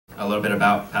a little bit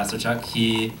about Pastor Chuck.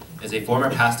 He is a former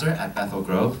pastor at Bethel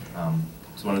Grove.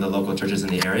 It's one of the local churches in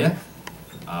the area.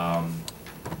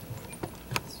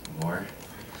 More.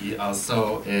 He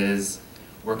also is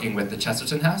working with the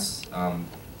Chesterton House,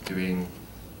 doing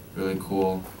really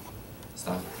cool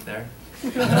stuff there.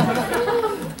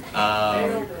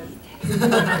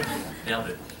 Nailed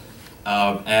it.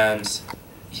 And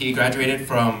he graduated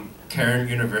from Cairn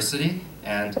University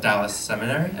and Dallas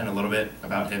Seminary, and a little bit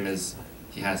about him is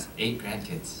he has 8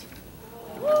 grandkids.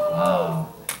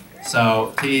 Wow.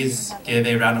 So please give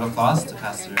a round of applause to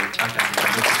Pastor Chuck as he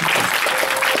comes to speak to us.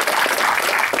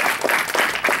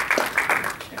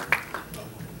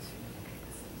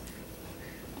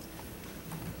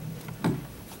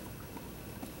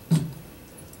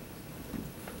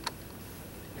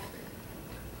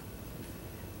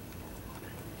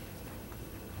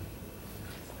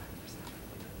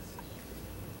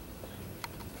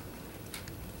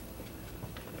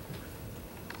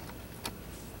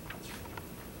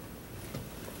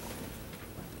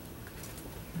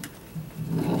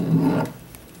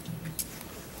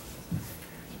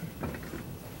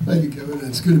 Thank you, Kevin.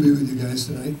 It's good to be with you guys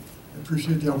tonight. I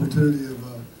appreciate the opportunity of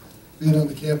being on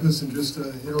the campus and just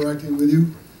interacting with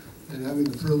you and having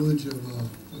the privilege of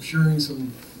sharing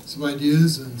some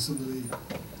ideas and some of the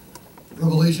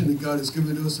revelation that God has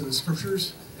given to us in the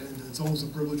scriptures. And it's always a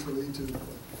privilege for me to.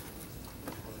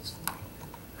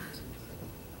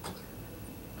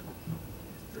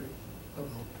 Great.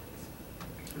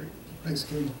 Great. Thanks,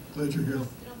 Kim. Glad you're here.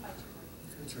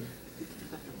 That's right.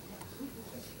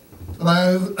 But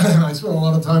I spent a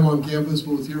lot of time on campus,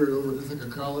 both here at over at Ithaca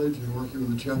College and working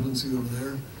with the chaplaincy over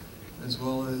there, as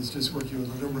well as just working with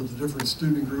a number of the different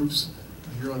student groups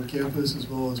here on campus, as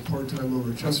well as part-time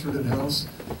over at Chesterton House.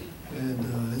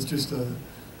 And it's just,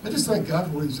 I just thank God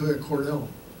for what he's doing at Cornell,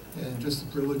 and just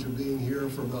the privilege of being here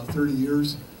for about 30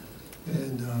 years.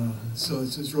 And so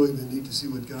it's really been neat to see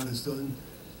what God has done.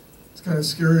 It's kind of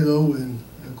scary though, and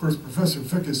of course Professor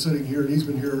Fick is sitting here, and he's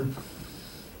been here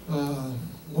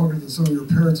longer than some of your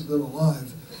parents have been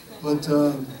alive, but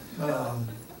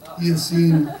he has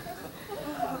seen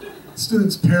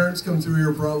students' parents come through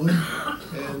here probably,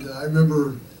 and I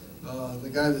remember the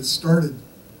guy that started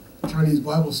Chinese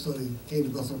Bible study came to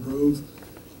Bethel Grove,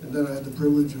 and then I had the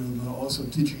privilege of also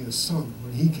teaching his son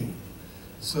when he came.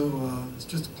 So it's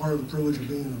just a part of the privilege of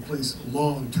being in a place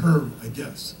long term, I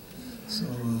guess. So,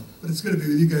 but it's good to be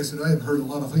with you guys tonight. I've heard a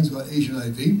lot of things about Asian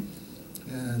IV,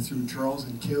 and through Charles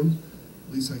and Kim.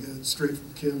 At least I get it straight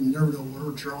from Kim. You never know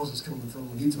where Charles is coming from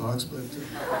when he talks, but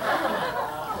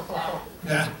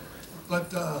yeah. But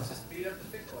just beat up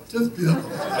the Bitcoin. Just beat up.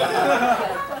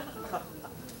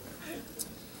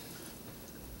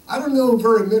 I don't know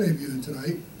very many of you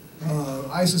tonight.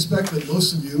 I suspect that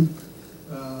most of you,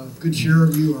 a good share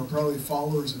of you, are probably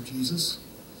followers of Jesus.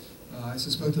 I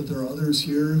suspect that there are others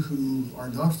here who are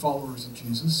not followers of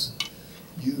Jesus.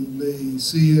 You may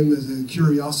see him as a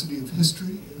curiosity of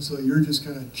history, and so you're just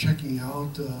kind of checking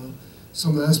out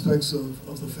some aspects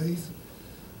of the faith.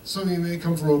 Some of you may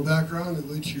come from a background in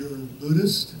which you're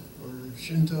Buddhist or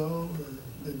Shinto, or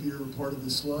maybe you're a part of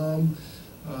Islam,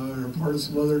 or a part of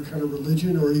some other kind of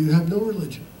religion, or you have no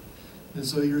religion. And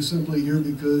so you're simply here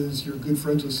because you're good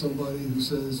friends with somebody who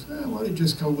says, why don't you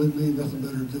just come with me, nothing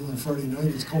better to do on Friday night,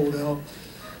 it's cold out.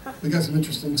 We got some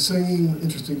interesting singing,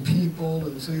 interesting people,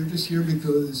 and so you're just here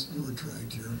because you were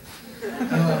dragged here.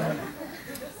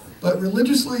 But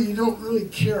religiously, you don't really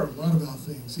care a lot about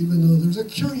things, even though there's a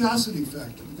curiosity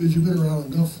factor, because you've been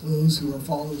around enough of those who are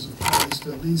followers of Christ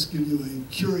to at least give you a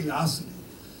curiosity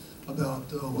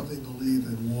about what they believe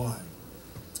and why.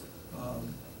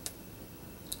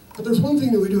 But there's one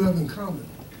thing that we do have in common,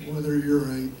 whether you're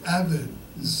an avid,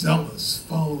 zealous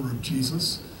follower of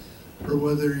Jesus, or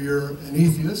whether you're an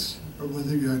atheist, or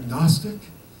whether you're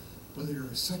agnostic, whether you're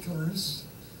a secularist,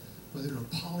 whether you're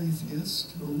a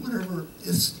polytheist, or whatever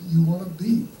ist you want to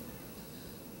be.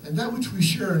 And that which we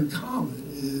share in common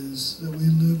is that we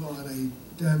live on a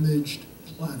damaged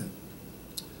planet.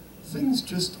 Things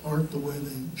just aren't the way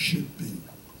they should be.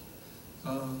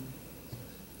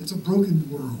 It's a broken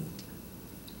world.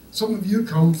 Some of you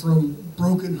come from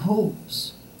broken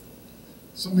homes.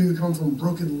 Some of you come from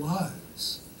broken lives.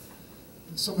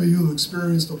 Some of you have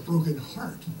experienced a broken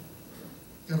heart,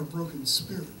 got a broken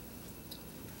spirit.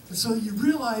 And so you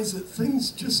realize that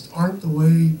things just aren't the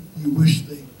way you wish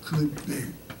they could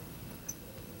be.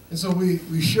 And so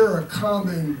we share a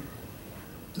common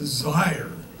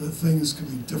desire that things could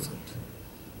be different,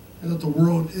 and that the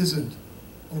world isn't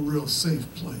a real safe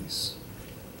place.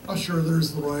 Sure,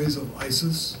 there's the rise of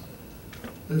ISIS,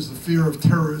 there's the fear of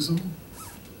terrorism,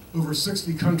 Over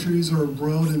 60 countries are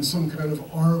embroiled in some kind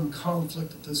of armed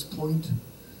conflict at this point.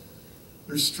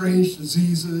 There's strange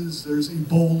diseases, there's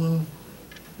Ebola.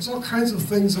 There's all kinds of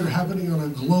things that are happening on a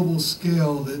global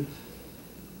scale that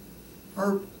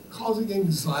are causing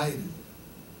anxiety,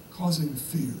 causing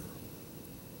fear.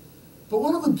 But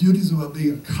one of the beauties about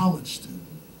being a college student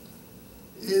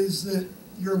is that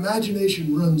your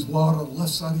imagination runs wild on the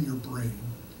left side of your brain.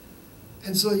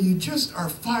 And so you just are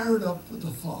fired up with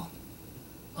the thought,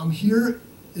 I'm here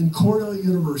in Cornell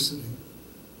University,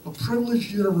 a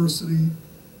privileged university,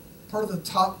 part of the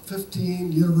top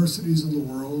 15 universities in the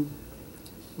world.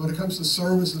 When it comes to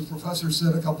service, as the professor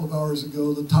said a couple of hours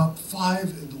ago, the top 5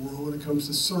 in the world when it comes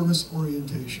to service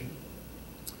orientation.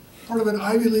 Part of an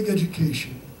Ivy League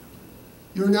education.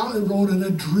 You're now enrolled in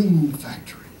a dream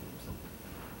factory,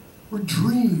 where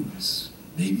dreams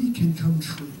maybe can come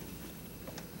true.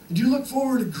 And you look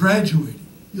forward to graduating.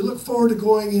 You look forward to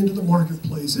going into the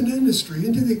marketplace, into industry,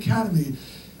 into the academy,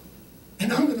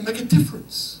 and I'm going to make a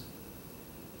difference.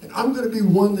 And I'm going to be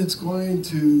one that's going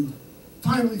to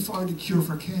finally find a cure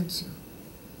for cancer.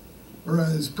 Or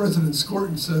as President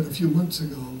Scorton said a few months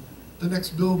ago, the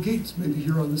next Bill Gates may be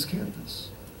here on this campus.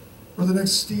 Or the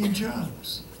next Steve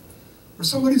Jobs. Or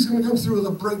somebody's going to come through with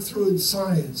a breakthrough in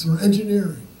science or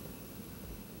engineering.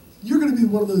 You're going to be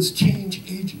one of those change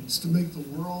agents to make the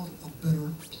world a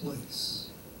better place.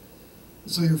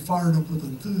 And so you're fired up with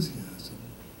enthusiasm,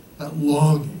 that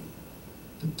longing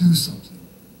to do something,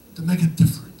 to make a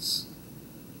difference,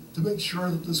 to make sure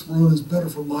that this world is better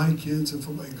for my kids and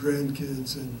for my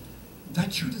grandkids. And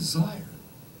that's your desire,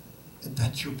 and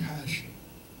that's your passion.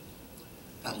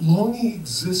 That longing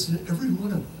exists in every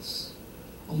one of us,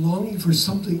 a longing for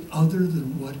something other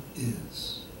than what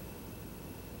is.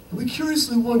 And we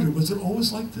curiously wonder, was it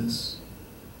always like this?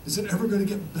 Is it ever going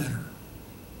to get better?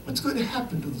 What's going to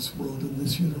happen to this world and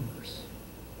this universe?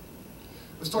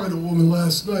 I was talking to a woman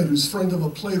last night who's a friend of a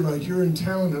playwright here in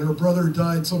town, and her brother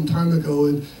died some time ago,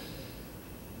 and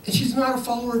she's not a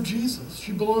follower of Jesus.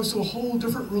 She belongs to a whole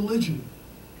different religion.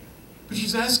 But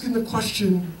she's asking the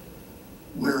question,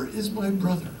 where is my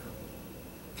brother?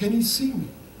 Can he see me?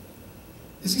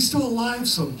 Is he still alive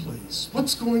someplace?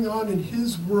 What's going on in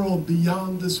his world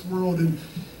beyond this world?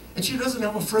 And she doesn't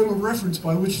have a frame of reference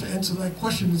by which to answer that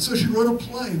question. And so she wrote a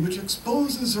play which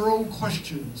exposes her own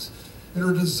questions and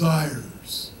her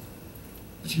desires.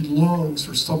 But she longs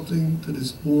for something that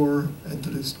is more and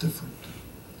that is different.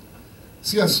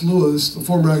 C.S. Lewis, the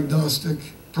former agnostic,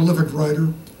 prolific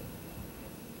writer,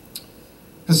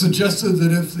 has suggested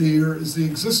that if there is the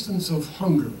existence of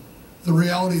hunger, the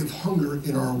reality of hunger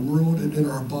in our world and in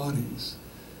our bodies,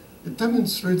 it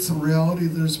demonstrates the reality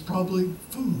that there's probably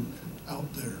food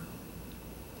out there.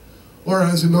 Or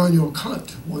as Immanuel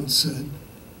Kant once said,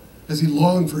 as he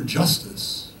longed for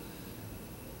justice,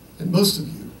 and most of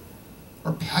you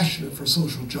are passionate for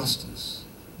social justice,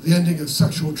 the ending of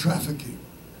sexual trafficking.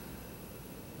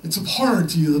 It's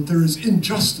abhorrent to you that there is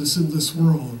injustice in this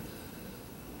world.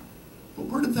 But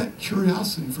where did that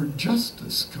curiosity for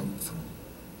justice come from?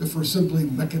 If we're simply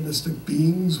mechanistic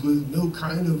beings with no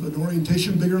kind of an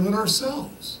orientation bigger than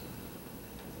ourselves.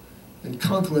 And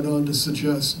Kant went on to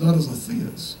suggest, not as a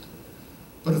theist,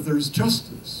 but if there's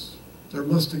justice, there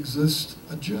must exist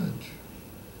a judge.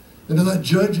 And if that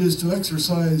judge is to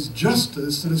exercise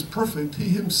justice that is perfect, he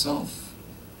himself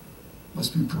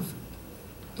must be perfect.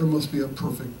 There must be a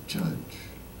perfect judge.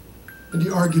 And he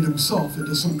argued himself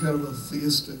into some kind of a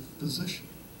theistic position.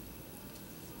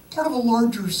 Part of a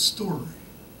larger story.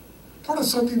 Part of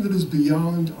something that is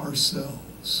beyond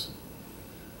ourselves.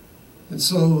 And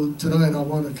so tonight I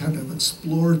want to kind of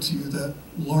explore to you that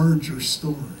larger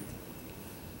story.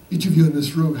 Each of you in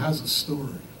this room has a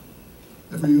story.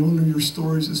 Every one of your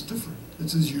stories is different.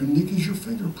 It's as unique as your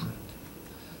fingerprint.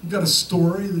 You've got a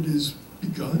story that is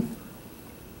begun.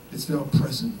 It's now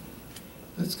present.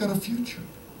 And it's got a future.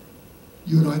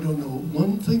 You and I don't know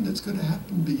one thing that's going to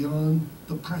happen beyond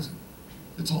the present.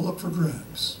 It's all up for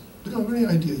grabs. We don't have any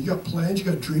idea. You got plans, you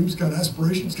got dreams, you got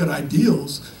aspirations, you got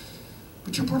ideals,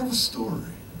 but you're part of a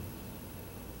story.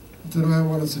 And tonight I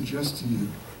want to suggest to you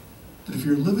that if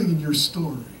you're living in your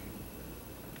story,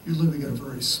 you're living in a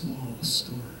very small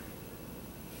story.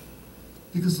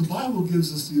 Because the Bible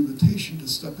gives us the invitation to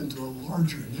step into a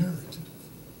larger narrative,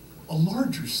 a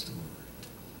larger story,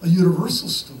 a universal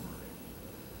story,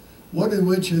 one in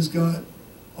which has got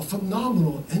a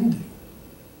phenomenal ending.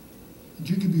 And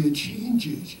you can be a change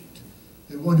agent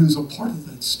and one who's a part of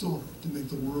that story to make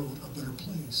the world a better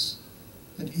place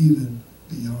and even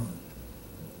beyond.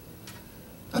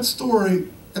 That story,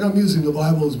 and I'm using the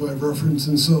Bible as my reference,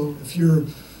 and so if you're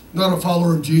not a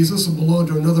follower of Jesus and belong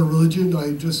to another religion,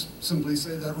 I just simply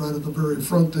say that right at the very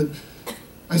front, that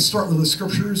I start with the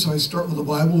scriptures, I start with the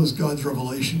Bible as God's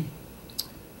revelation.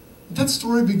 That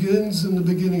story begins in the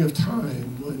beginning of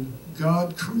time when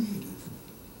God created.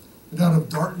 And out of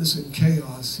darkness and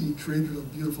chaos, he created a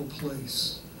beautiful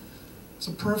place. It's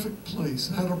a perfect place.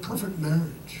 It had a perfect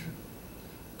marriage.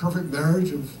 Perfect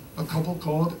marriage of a couple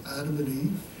called Adam and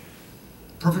Eve.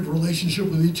 Perfect relationship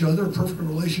with each other, a perfect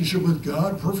relationship with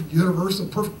God, perfect universe, a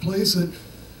perfect place that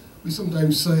we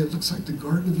sometimes say it looks like the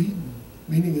Garden of Eden,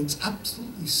 meaning it's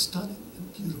absolutely stunning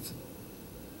and beautiful.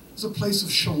 It's a place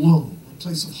of shalom, a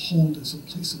place of wholeness, a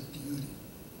place of beauty.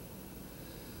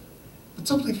 But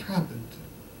something happened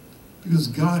because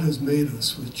God has made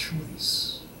us with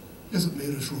choice. He hasn't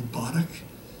made us robotic.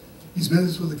 He's made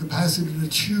us with the capacity to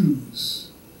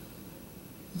choose.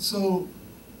 And so,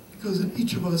 because in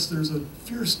each of us there's a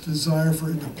fierce desire for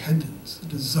independence, a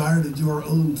desire to do our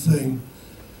own thing.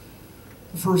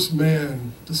 The first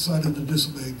man decided to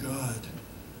disobey God,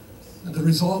 and the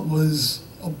result was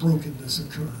a brokenness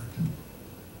occurred.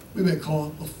 We may call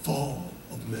it the fall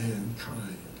of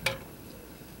mankind.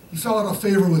 He fell out of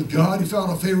favor with God, he fell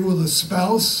out of favor with his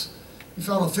spouse, he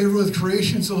fell out of favor with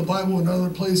creation, so the Bible in another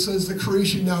place says the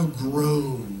creation now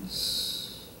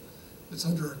groans. It's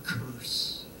under a curse.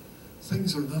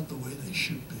 Things are not the way they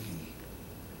should be.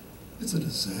 It's a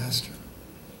disaster.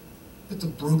 It's a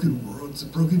broken world. It's a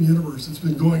broken universe. It's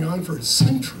been going on for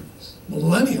centuries,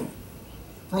 millennium,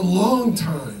 for a long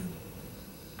time.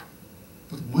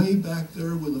 But way back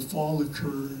there when the fall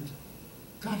occurred,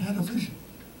 God had a vision.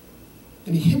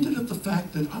 And he hinted at the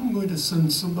fact that I'm going to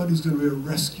send somebody who's going to be a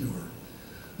rescuer,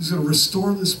 who's going to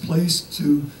restore this place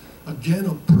to, again,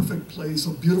 a perfect place, a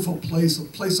beautiful place, a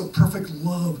place of perfect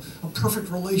love, of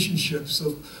perfect relationships,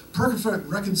 of perfect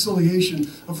reconciliation,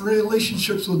 of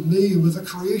relationships with me, with the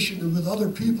creation, and with other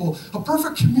people, a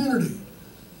perfect community.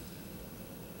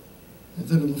 And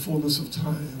then in the fullness of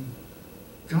time,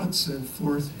 God sent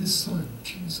forth his Son,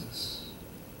 Jesus.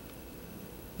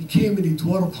 He came and he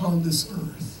dwelt upon this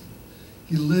earth.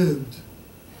 He lived,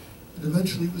 and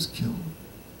eventually he was killed.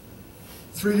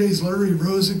 3 days later, he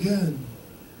rose again.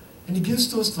 And he gives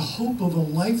to us the hope of a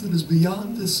life that is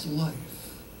beyond this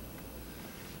life.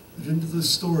 But into this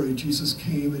story, Jesus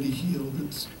came and he healed.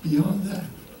 It's beyond that.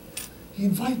 He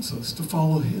invites us to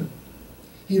follow him.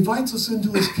 He invites us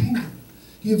into his kingdom.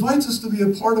 He invites us to be a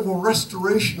part of a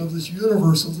restoration of this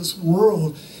universe, of this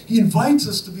world. He invites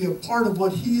us to be a part of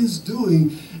what he is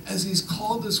doing as he's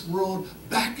called this world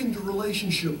back into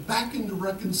relationship, back into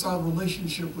reconciled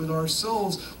relationship with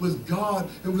ourselves, with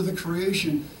God, and with the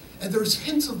creation. And there's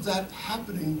hints of that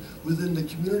happening within the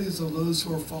communities of those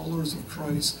who are followers of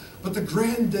Christ. But the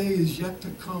grand day is yet to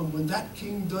come when that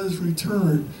King does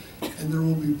return, and there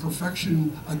will be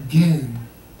perfection again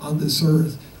on this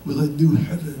earth with a new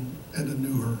heaven and a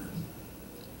new earth.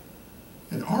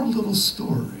 And our little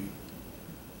story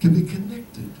can be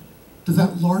connected to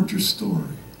that larger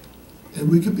story. And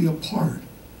we can be a part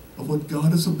of what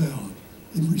God is about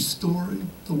in restoring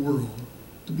the world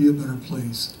to be a better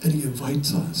place. And he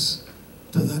invites us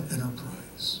to that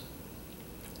enterprise.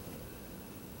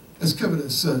 As Kevin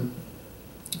has said,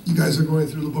 you guys are going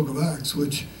through the book of Acts,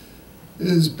 which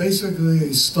is basically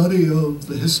a study of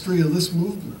the history of this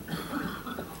movement,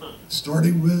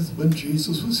 starting with when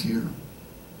Jesus was here.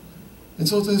 And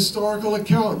so it's a historical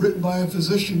account written by a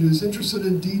physician who's interested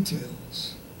in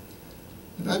details.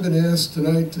 And I've been asked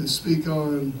tonight to speak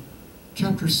on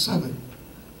chapter 7,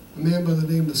 a man by the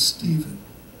name of Stephen.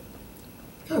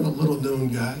 Kind of a little-known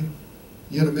guy,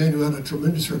 yet a man who had a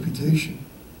tremendous reputation.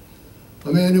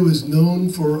 A man who is known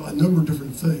for a number of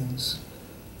different things.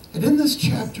 And in this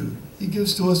chapter, he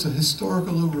gives to us a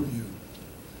historical overview.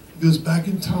 He goes back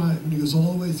in time, and he goes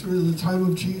all the way through to the time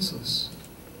of Jesus.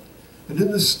 And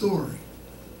in this story,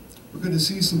 we're going to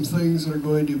see some things that are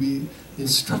going to be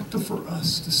instructive for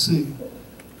us to see.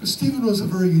 Because Stephen was a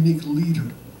very unique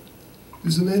leader. He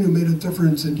was a man who made a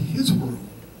difference in his world.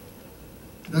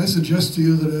 And I suggest to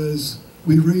you that as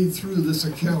we read through this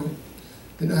account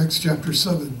in Acts chapter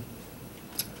 7,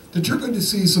 that you're going to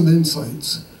see some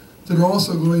insights that are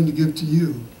also going to give to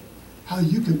you how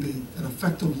you can be an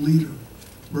effective leader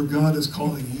where God is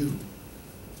calling you,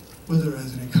 whether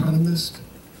as an economist,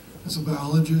 as a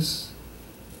biologist,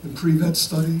 in pre-vet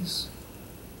studies,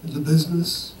 in the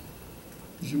business,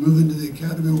 as you move into the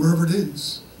academy, wherever it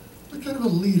is. What kind of a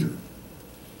leader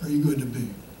are you going to be?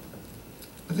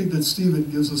 I think that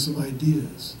Stephen gives us some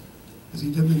ideas as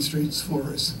he demonstrates for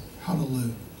us how to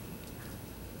live.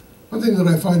 One thing that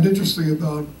I find interesting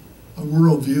about a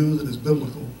worldview that is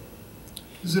biblical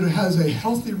is that it has a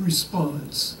healthy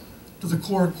response to the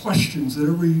core questions that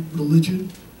every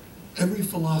religion, every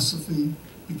philosophy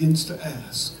begins to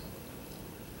ask.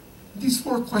 These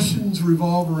 4 questions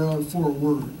revolve around 4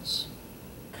 words: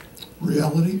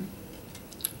 reality,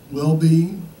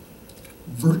 well-being,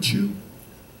 virtue,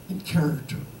 and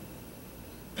character.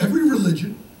 Every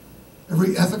religion,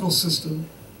 every ethical system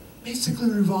basically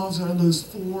revolves around those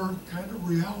 4 kind of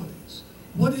realities.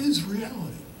 What is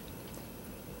reality?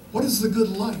 What is the good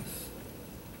life?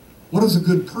 What is a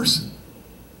good person?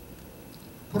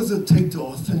 What does it take to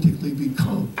authentically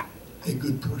become a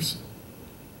good person?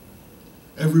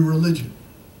 Every religion,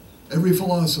 every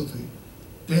philosophy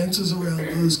dances around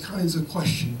those kinds of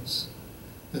questions.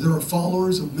 And there are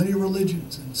followers of many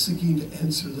religions in seeking to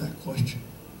answer that question.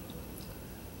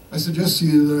 I suggest to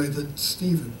you tonight that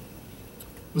Stephen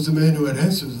was a man who had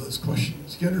answers to those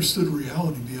questions. He understood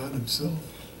reality beyond himself.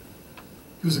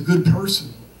 He was a good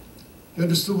person. He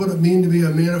understood what it meant to be a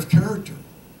man of character.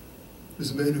 He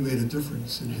was a man who made a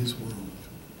difference in his world.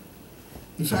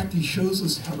 In fact, he shows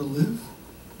us how to live,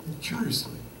 and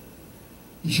curiously,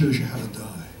 he shows you how to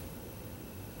die.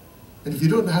 And if you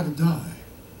don't know how to die,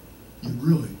 you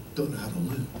really don't know how to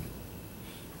live.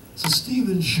 So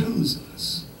Stephen shows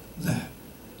us that.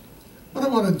 What I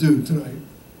want to do tonight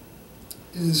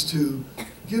is to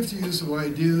give to you some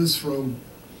ideas from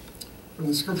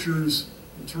the scriptures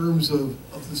in terms of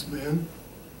this man.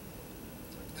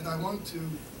 And I want to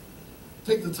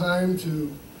take the time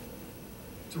to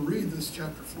read this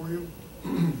chapter for you.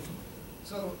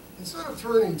 So instead of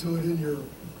turning to it in your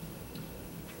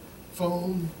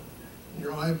phone, in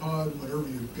your iPod, whatever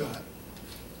you've got,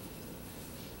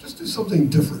 just do something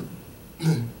different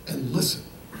and listen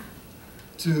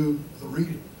to the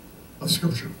reading of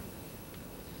Scripture.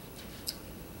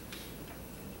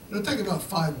 It'll take about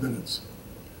 5 minutes,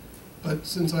 but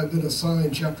since I've been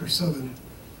assigned chapter 7,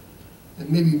 and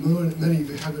maybe many of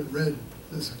you haven't read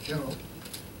this account,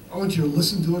 I want you to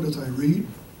listen to it as I read,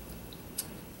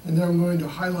 and then I'm going to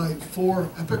highlight 4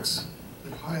 epics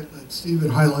that Stephen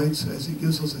highlights as he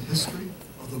gives us a history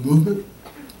of the movement,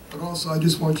 but also I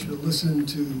just want you to listen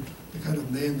to the kind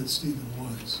of man that Stephen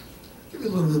was. Give you a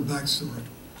little bit of backstory.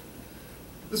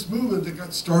 This movement that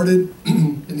got started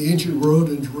in the ancient world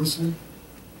in Jerusalem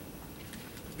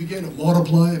began to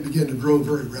multiply, it began to grow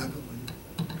very rapidly.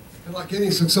 And like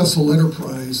any successful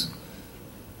enterprise,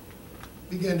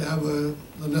 began to have the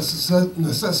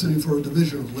necessity for a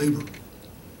division of labor.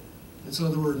 And so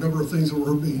there were a number of things that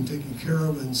were being taken care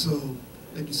of, and so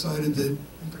they decided that,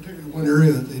 in particular one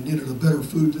area, they needed a better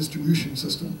food distribution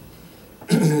system.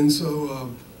 And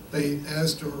so they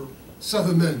asked for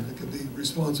 7 men that could be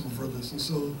responsible for this. And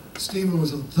so Stephen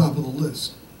was at the top of the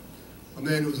list. A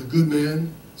man who was a good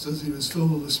man, says he was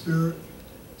filled with the Spirit.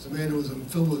 He was a man who was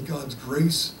filled with God's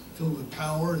grace, filled with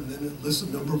power, and then it lists a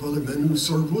number of other men who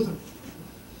served with him.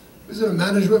 He was in a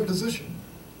management position.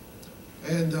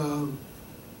 And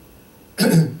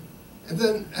and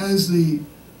then as the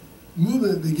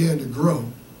movement began to grow,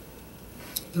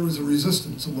 there was a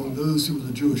resistance among those who were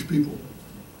the Jewish people.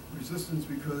 Resistance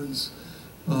because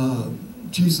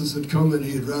Jesus had come and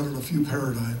he had routed a few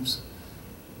paradigms.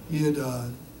 He had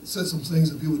said some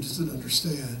things that people just didn't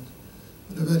understand.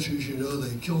 And eventually, as you know,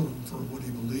 they killed him for what he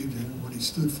believed in and what he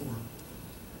stood for.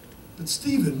 But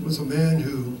Stephen was a man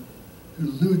who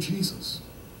knew Jesus.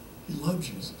 He loved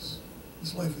Jesus.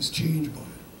 His life was changed by it.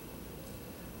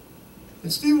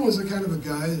 And Stephen was the kind of a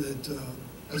guy that,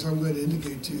 as I'm going to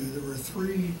indicate to you, there were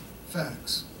 3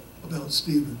 facts about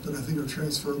Stephen that I think are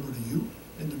transferable to you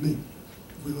and to me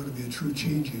if we want to be a true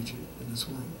change agent in this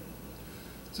world.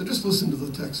 So just listen to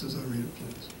the text as I read it,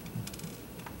 please.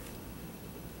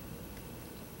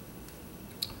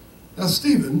 Now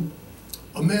Stephen,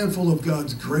 a man full of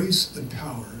God's grace and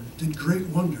power, did great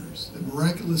wonders and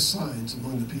miraculous signs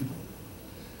among the people.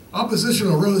 Opposition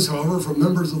arose, however, from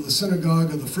members of the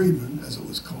synagogue of the freedmen, as it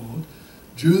was called,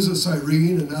 Jews of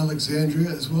Cyrene and Alexandria,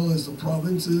 as well as the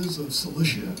provinces of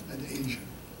Cilicia and Asia.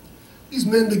 These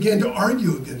men began to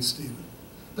argue against Stephen,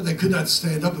 but they could not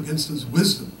stand up against his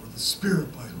wisdom or the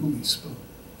Spirit by whom he spoke.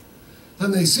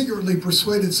 Then they secretly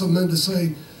persuaded some men to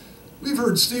say, "We've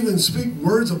heard Stephen speak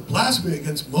words of blasphemy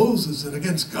against Moses and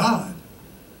against God."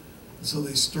 And so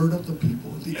they stirred up the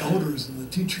people, the elders and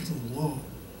the teachers of the law.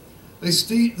 They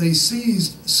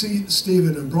seized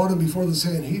Stephen and brought him before the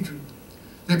Sanhedrin.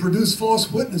 They produced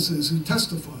false witnesses who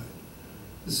testified,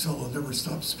 "This fellow never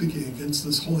stopped speaking against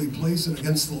this holy place and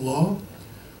against the law.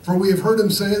 For we have heard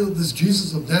him say that this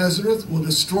Jesus of Nazareth will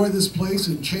destroy this place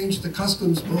and change the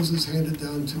customs Moses handed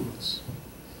down to us."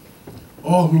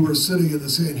 All who were sitting in the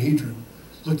Sanhedrin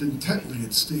looked intently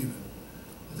at Stephen,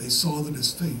 and they saw that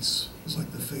his face was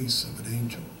like the face of an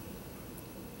angel.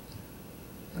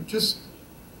 Now, just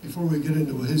before we get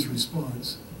into his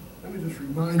response, let me just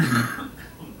remind you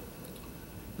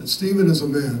that Stephen is a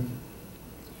man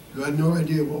who had no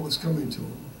idea what was coming to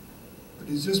him. But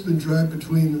he's just been dragged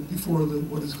before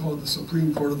what is called the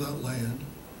Supreme Court of that land,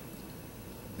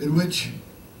 in which,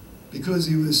 because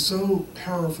he was so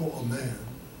powerful a man,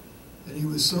 and he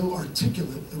was so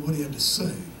articulate in what he had to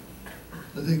say,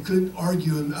 that they couldn't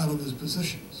argue him out of his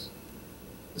positions.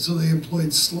 And so they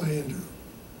employed slander.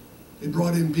 They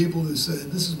brought in people who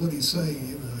said, this is what he's saying,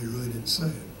 even though he really didn't say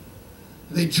it.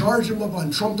 And they charged him up on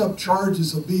trumped-up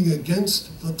charges of being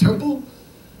against the temple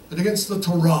and against the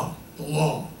Torah, the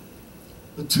law,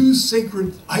 the two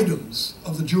sacred items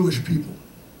of the Jewish people.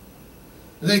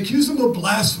 And they accused him of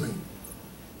blasphemy.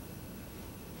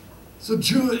 So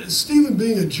Stephen,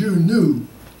 being a Jew, knew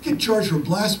you get charged for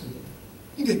blasphemy,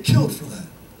 you get killed for that.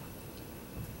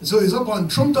 And so he's up on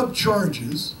trumped-up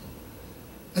charges,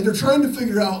 and they're trying to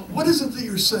figure out, what is it that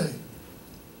you're saying?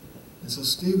 And so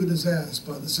Stephen is asked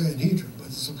by the Sanhedrin, by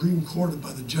the Supreme Court, and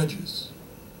by the judges,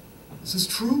 is this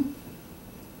true,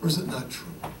 or is it not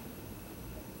true?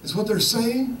 Is what they're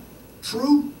saying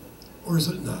true, or is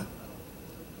it not?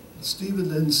 And Stephen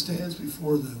then stands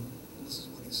before them, and this is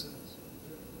what he says.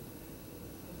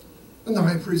 And the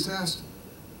high priest asked him,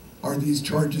 are these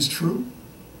charges true?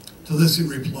 To this he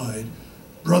replied,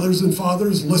 brothers and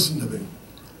fathers, listen to me.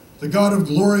 The God of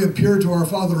glory appeared to our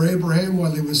father Abraham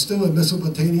while he was still in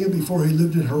Mesopotamia before he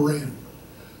lived in Haran.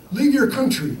 Leave your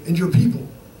country and your people,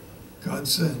 God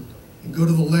said, and go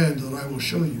to the land that I will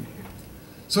show you.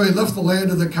 So he left the land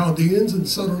of the Chaldeans and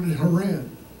settled in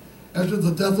Haran. After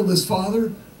the death of his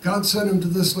father, God sent him to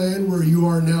this land where you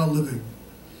are now living.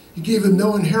 He gave him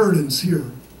no inheritance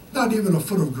here, not even a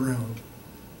foot of ground.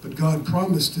 But God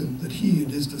promised him that he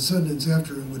and his descendants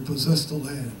after him would possess the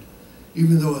land,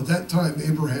 even though at that time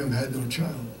Abraham had no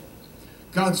child.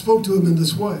 God spoke to him in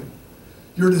this way,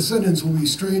 your descendants will be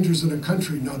strangers in a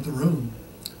country not their own,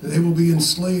 and they will be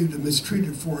enslaved and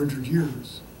mistreated 400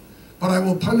 years. But I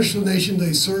will punish the nation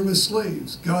they serve as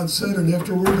slaves, God said, and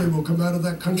afterward they will come out of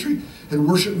that country and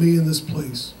worship me in this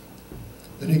place.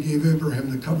 Then he gave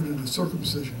Abraham the covenant of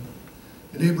circumcision,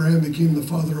 and Abraham became the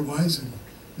father of Isaac,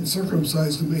 and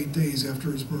circumcised him 8 days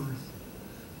after his birth.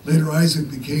 Later Isaac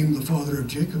became the father of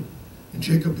Jacob, and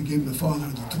Jacob became the father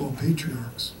of the 12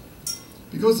 patriarchs.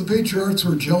 Because the patriarchs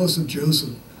were jealous of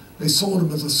Joseph, they sold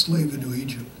him as a slave into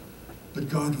Egypt. But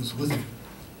God was with him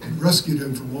and rescued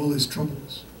him from all his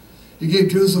troubles. He gave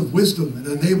Joseph wisdom and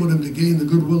enabled him to gain the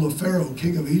goodwill of Pharaoh,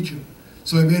 king of Egypt,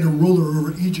 so he made him ruler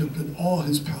over Egypt and all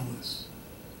his palace.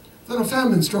 Then a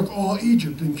famine struck all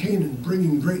Egypt and Canaan,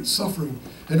 bringing great suffering,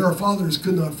 and our fathers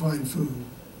could not find food.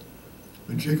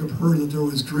 When Jacob heard that there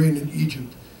was grain in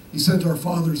Egypt, he sent our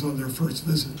fathers on their first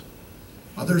visit.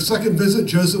 On their second visit,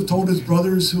 Joseph told his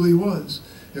brothers who he was,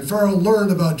 and Pharaoh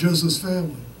learned about Joseph's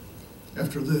family.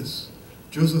 After this,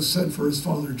 Joseph sent for his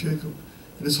father Jacob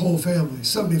and his whole family,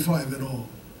 75 in all.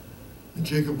 And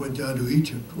Jacob went down to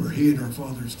Egypt, where he and our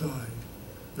fathers died.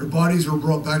 Their bodies were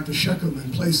brought back to Shechem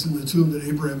and placed in the tomb that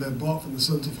Abraham had bought from the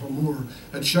sons of Hamor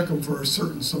at Shechem for a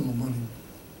certain sum of money.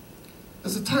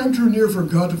 As the time drew near for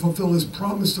God to fulfill his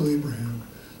promise to Abraham,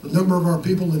 the number of our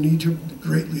people in Egypt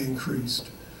greatly increased.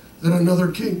 Then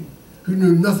another king, who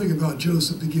knew nothing about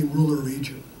Joseph, became ruler of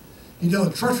Egypt. He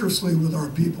dealt treacherously with our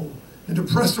people and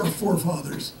oppressed our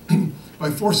forefathers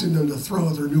by forcing them to throw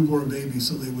out their newborn babies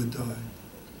so they would die.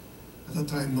 At that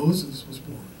time Moses was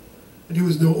born, and he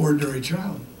was no ordinary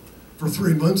child. For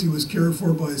 3 months he was cared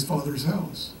for by his father's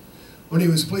house. When he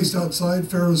was placed outside,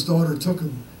 Pharaoh's daughter took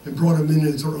him and brought him in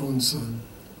as her own son.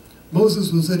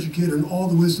 Moses was educated in all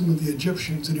the wisdom of the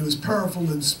Egyptians, and he was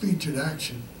powerful in speech and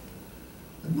action.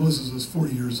 When Moses was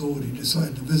 40 years old, he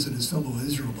decided to visit his fellow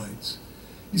Israelites.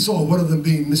 He saw one of them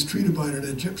being mistreated by an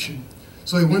Egyptian,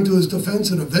 so he went to his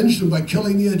defense and avenged him by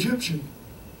killing the Egyptian.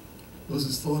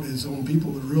 Moses thought his own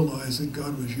people would realize that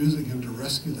God was using him to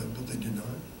rescue them, but they did not.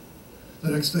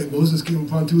 The next day, Moses came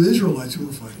upon 2 Israelites who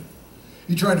were fighting.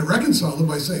 He tried to reconcile them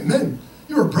by saying, "Men,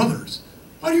 you are brothers.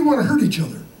 Why do you want to hurt each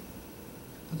other?"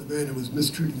 But the man who was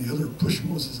mistreating the other pushed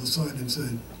Moses aside and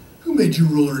said, "Who made you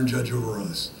ruler and judge over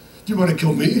us? Do you want to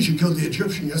kill me as you killed the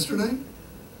Egyptian yesterday?"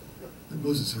 When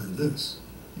Moses heard this,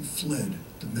 he fled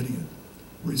to Midian,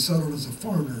 where he settled as a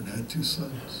foreigner and had 2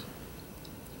 sons.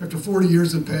 After 40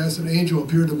 years had passed, an angel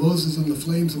appeared to Moses in the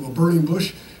flames of a burning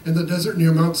bush in the desert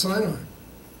near Mount Sinai.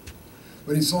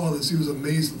 When he saw this, he was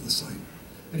amazed at the sight,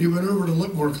 and he went over to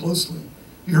look more closely.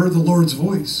 He heard the Lord's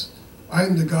voice, "I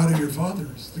am the God of your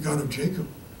fathers, the God of Jacob,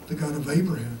 the God of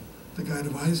Abraham, the God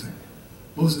of Isaac."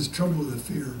 Moses trembled with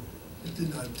fear and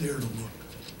did not dare to look.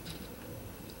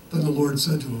 Then the Lord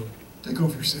said to him, "Take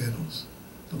off your sandals,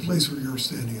 The place where you're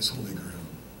standing is holy ground.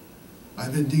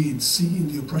 I've indeed seen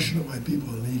the oppression of my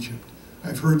people in Egypt.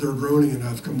 I've heard their groaning, and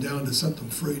I've come down to set them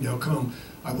free. Now come,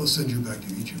 I will send you back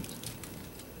to Egypt.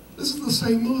 This is the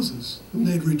same Moses whom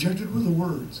they had rejected with the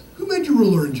words, who made you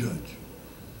ruler and judge?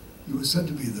 You were sent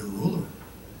to be their ruler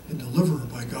and deliverer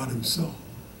by God himself,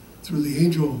 through the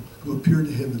angel who appeared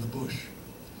to him in the bush.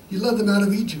 He led them out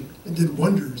of Egypt and did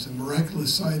wonders and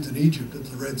miraculous signs in Egypt at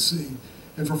the Red Sea,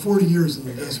 and for 40 years in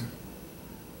the desert.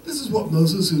 This is what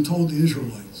Moses who told the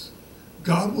Israelites,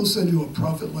 God will send you a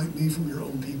prophet like me from your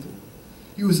own people.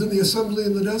 He was in the assembly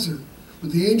in the desert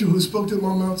with the angel who spoke to him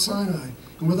on Mount Sinai,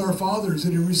 and with our fathers,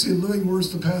 and he received living words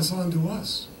to pass on to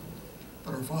us.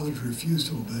 But our fathers refused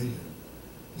to obey him.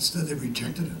 Instead, they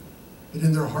rejected him, and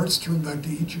in their hearts turned back to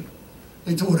Egypt.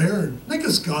 They told Aaron, make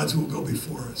us gods who will go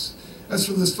before us. As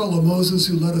for this fellow Moses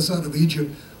who led us out of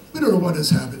Egypt, we don't know what has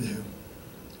happened to him.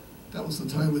 That was the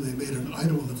time when they made an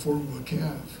idol in the form of a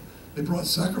calf. They brought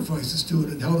sacrifices to it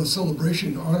and held a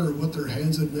celebration to honor what their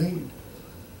hands had made.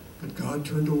 But God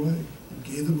turned away and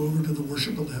gave them over to the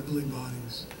worship of the heavenly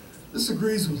bodies. This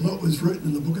agrees with what was written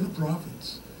in the book of the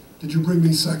prophets. Did you bring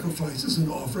me sacrifices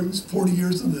and offerings 40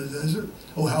 years in the desert,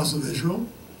 O house of Israel?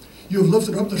 You have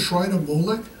lifted up the shrine of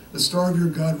Molech, the star of your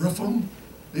god Rephaim.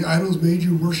 The idols made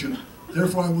you worship.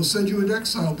 Therefore I will send you into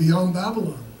exile beyond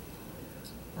Babylon.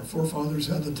 Our forefathers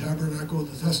had the tabernacle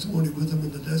of the testimony with them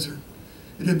in the desert.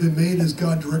 It had been made as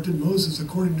God directed Moses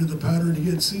according to the pattern he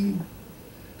had seen.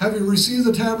 Having received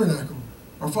the tabernacle,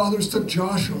 our fathers took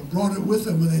Joshua, brought it with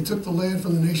them when they took the land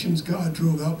from the nations God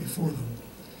drove out before them.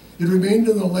 It remained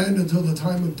in the land until the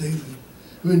time of David,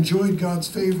 who enjoyed God's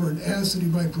favor and asked that he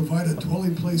might provide a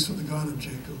dwelling place for the God of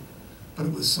Jacob. But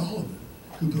it was Solomon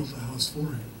who built the house for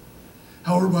him.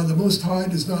 However, by the Most High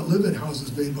does not live in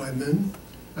houses made by men.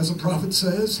 As the prophet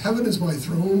says, heaven is my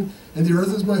throne, and the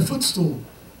earth is my footstool.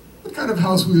 What kind of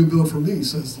house will you build for me,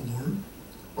 says the Lord?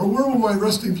 Or where will my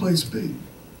resting place be?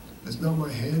 Has not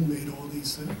my hand made all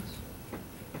these things?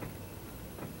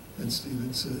 And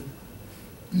Stephen said,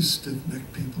 you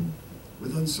stiff-necked people,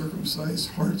 with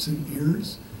uncircumcised hearts and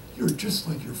ears, you are just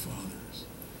like your fathers.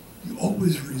 You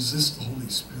always resist the Holy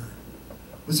Spirit.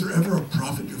 Was there ever a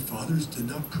prophet your fathers did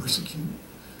not persecute?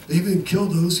 They even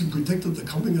killed those who predicted the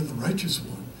coming of the righteous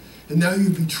one. And now you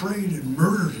betrayed and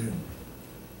murdered him.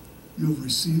 You have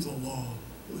received the law.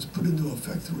 It was put into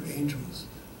effect through angels,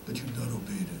 but you have not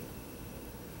obeyed it.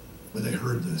 When they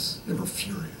heard this, they were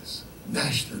furious,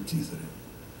 gnashed their teeth at him.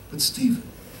 But Stephen,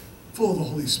 full of the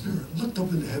Holy Spirit, looked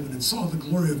up into heaven and saw the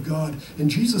glory of God and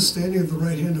Jesus standing at the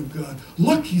right hand of God.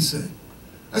 Look, he said,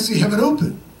 I see heaven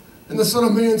open, and the Son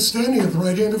of Man standing at the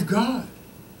right hand of God.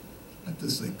 At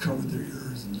this they covered their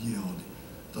ears and yelled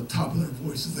at the top of their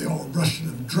voices. They all rushed at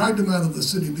him, dragged him out of the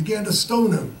city, began to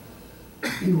stone him.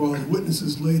 Meanwhile, the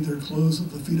witnesses laid their clothes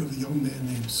at the feet of a young man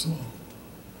named Saul.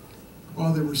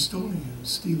 While they were stoning him,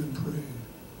 Stephen prayed,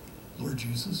 Lord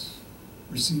Jesus,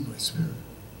 receive my spirit.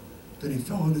 Then he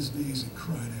fell on his knees and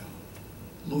cried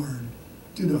out, Lord,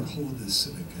 do not hold this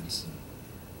sin against them.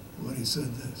 And when he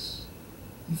said this,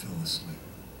 he fell asleep.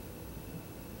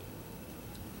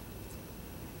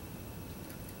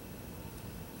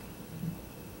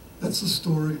 That's the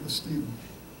story of Stephen.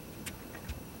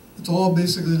 It's all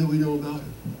basically that we know about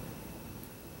him.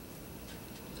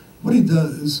 What he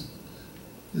does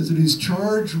is that he's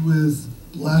charged with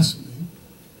blasphemy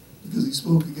because he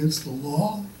spoke against the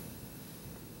law.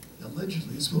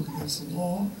 Allegedly, he spoke against the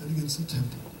law and against the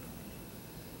temple.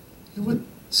 And what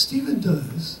Stephen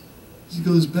does is he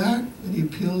goes back and he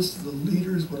appeals to the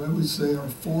leaders, what I would say are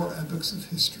 4 epochs of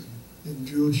history in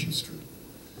Jewish history.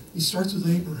 He starts with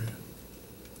Abraham.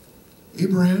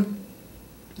 Abraham,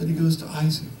 then he goes to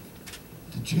Isaac,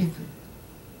 to Jacob,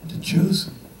 to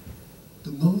Joseph,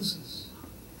 to Moses,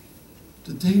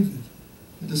 to David,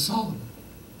 and to Solomon.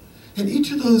 And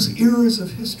each of those eras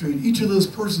of history, and each of those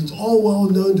persons, all well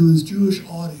known to his Jewish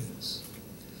audience,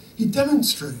 he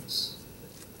demonstrates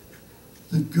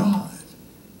that God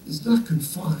is not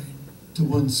confined to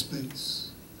one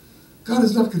space. God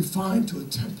is not confined to a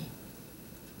temple,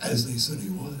 as they said he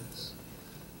was.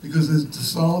 Because as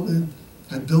Solomon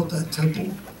had built that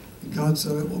temple, and God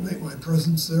said, I will make my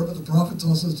presence there, but the prophets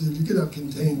also said, you cannot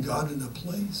contain God in a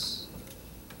place.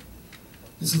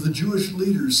 And so the Jewish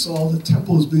leaders saw the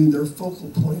temple as being their focal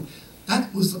point.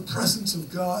 That was the presence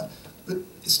of God. But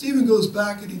Stephen goes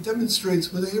back and he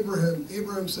demonstrates with Abraham.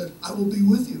 Abraham said, I will be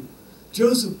with you.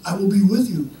 Joseph, I will be with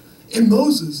you. In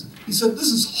Moses, he said,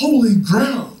 this is holy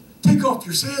ground. Take off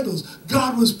your sandals.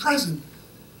 God was present.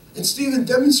 And Stephen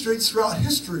demonstrates throughout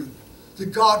history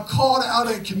that God called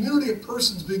out a community of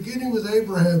persons beginning with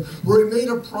Abraham, where he made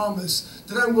a promise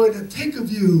that I'm going to take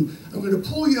of you, I'm going to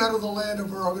pull you out of the land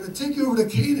of Ur, I'm going to take you over to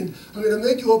Canaan, I'm going to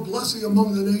make you a blessing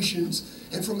among the nations.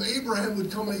 And from Abraham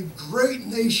would come a great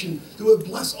nation that would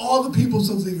bless all the peoples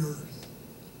of the earth.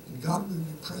 And God would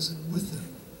be present with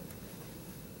them.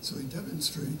 So he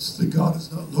demonstrates that God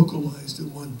is not localized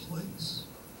in one place,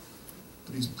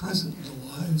 but he's present in the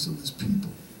lives of his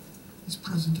people. He's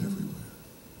present everywhere.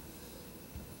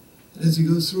 And as he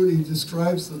goes through it, he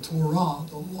describes the Torah,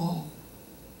 the law.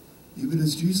 Even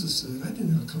as Jesus said, I did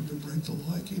not come to break the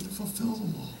law, I came to fulfill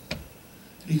the law.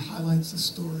 And he highlights the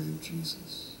story of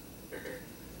Jesus.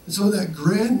 And so that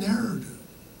grand narrative,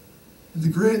 and the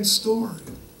grand story,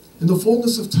 in the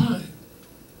fullness of time,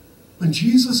 when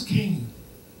Jesus came,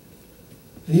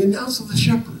 and he announced to the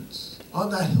shepherds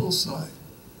on that hillside,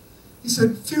 he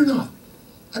said, fear not,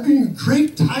 I bring you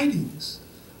great tidings.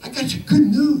 I got you good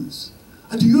news.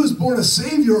 Unto you is born a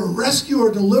Savior, a rescuer,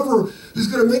 a deliverer, who's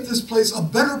going to make this place a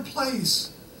better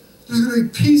place. There's going to be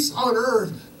peace on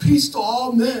earth, peace to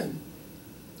all men.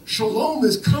 Shalom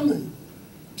is coming.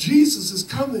 Jesus is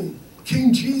coming.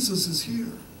 King Jesus is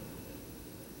here.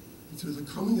 And through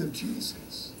the coming of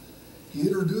Jesus, he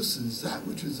introduces that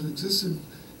which has existed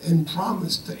and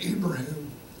promised to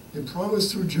Abraham, and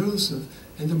promised through Joseph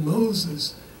and to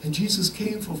Moses. And Jesus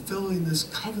came fulfilling this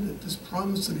covenant, this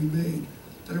promise that he made,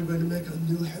 that I'm going to make a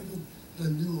new heaven and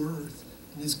a new earth,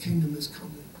 and his kingdom is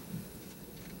coming.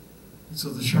 And so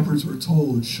the shepherds were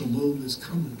told, Shalom is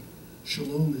coming.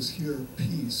 Shalom is here,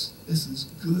 peace. This is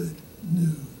good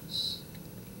news.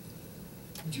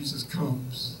 And Jesus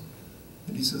comes,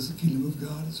 and he says the kingdom of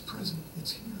God is present.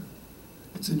 It's here.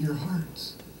 It's in your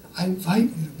hearts. I invite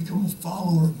you to become a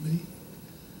follower of me.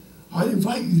 I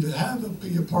invite you to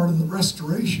be a part of the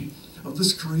restoration of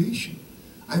this creation.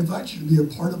 I invite you to be a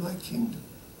part of my kingdom,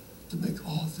 to make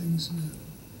all things new.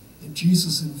 And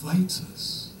Jesus invites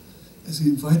us, as he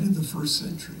invited the first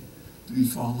century, to be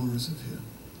followers of him.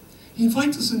 He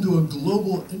invites us into a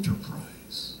global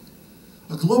enterprise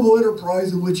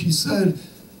in which he said,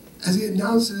 as he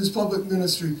announced in his public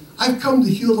ministry, I've come to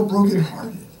heal the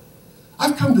brokenhearted.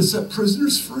 I've come to set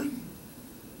prisoners free.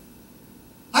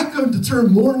 I've come to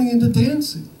turn mourning into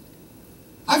dancing.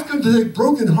 I've come to take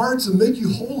broken hearts and make you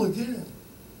whole again.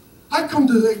 I've come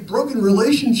to take broken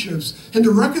relationships and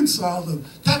to reconcile them.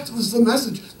 That was the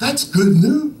message. That's good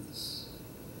news.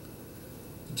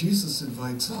 Jesus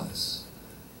invites us,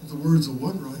 in the words of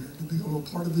one writer, to become a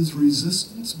part of his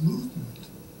resistance movement,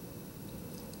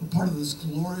 a part of this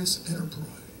glorious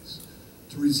enterprise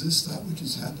to resist that which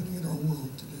is happening in our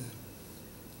world today.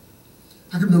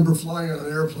 I can remember flying on an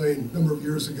airplane a number of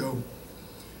years ago.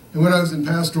 And when I was in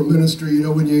pastoral ministry, you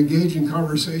know, when you engage in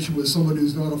conversation with somebody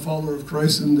who's not a follower of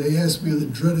Christ and they ask me the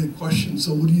dreaded question,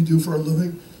 so what do you do for a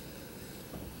living?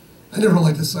 I never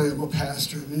like to say I'm a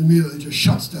pastor. It immediately just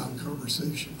shuts down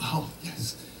conversation. Oh,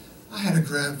 yes. I had a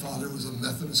grandfather who was a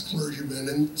Methodist clergyman,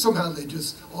 and somehow they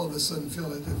just all of a sudden feel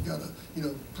like they've got to, you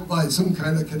know, provide some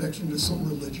kind of connection to some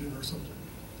religion or something.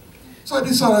 So I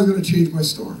decided I was going to change my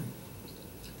story.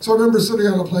 So I remember sitting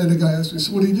on a plane, a guy asked me,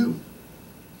 so what do you do?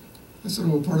 I said,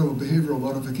 I'm a part of a behavioral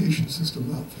modification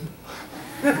system outfit.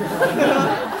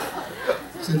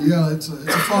 I said, yeah, it's a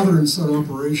father and son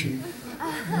operation.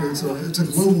 It's a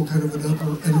global kind of an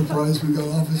enterprise. We've got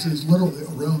offices literally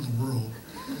around the world.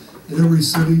 In every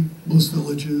city, most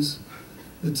villages.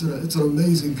 It's an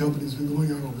amazing company. It's been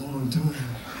going on a long time.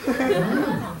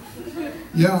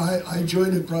 Yeah, I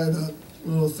joined it probably about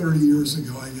 30 years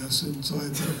ago, I guess, and so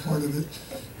I've been a part of it,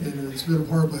 and it's been a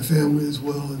part of my family as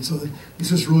well, and so it's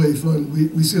just really fun.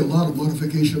 We see a lot of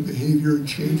modification of behavior and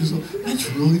changes. That's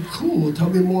really cool. Tell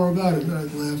me more about it. And I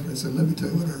laughed and I said, let me tell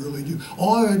you what I really do.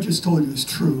 All I just told you is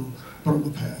true, but I'm a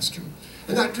pastor.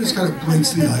 And that just kind of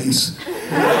breaks the ice.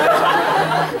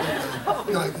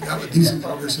 You know, I can have a decent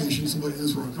conversation, somebody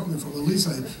knows where I'm coming from. At least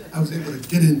I was able to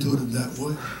get into it in that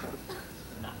way.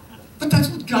 But that's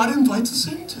what God invites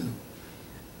us into.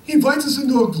 He invites us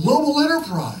into a global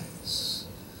enterprise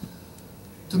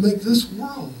to make this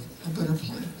world a better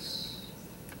place.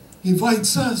 He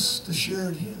invites us to share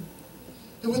in him.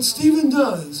 And what Stephen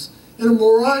does in a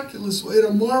miraculous way, in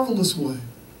a marvelous way,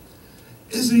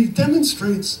 is that he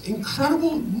demonstrates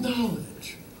incredible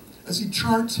knowledge as he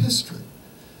charts history.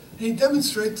 And he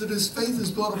demonstrates that his faith is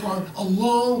built upon a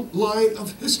long line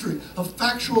of history, of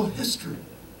factual history.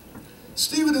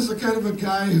 Stephen is the kind of a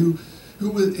guy who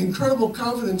with incredible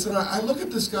confidence, and I look at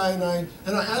this guy and I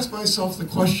ask myself the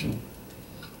question,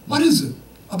 what is it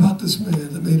about this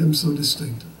man that made him so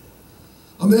distinctive?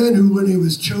 A man who, when he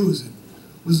was chosen,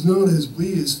 was known as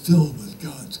we is filled with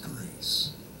God's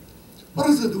grace. What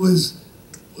is it that was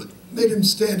made him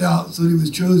stand out so that he was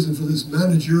chosen for this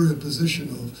managerial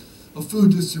position of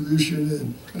food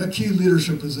distribution and a key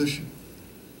leadership position?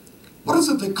 What is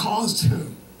it that caused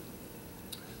him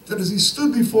that as he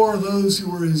stood before those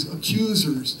who were his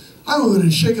accusers, I would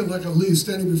have shaken like a leaf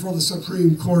standing before the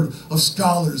Supreme Court of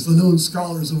scholars, the known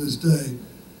scholars of his day,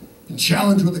 and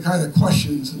challenged with the kind of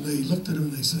questions, and they looked at him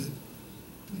and they said,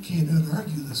 we can't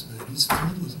out-argue this man. He's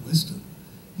filled with wisdom.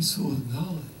 He's full of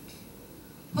knowledge.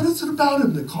 What is it about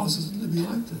him that causes him to be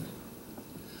like that?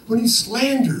 When he's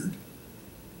slandered,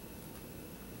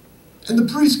 and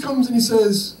the priest comes and he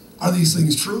says, are these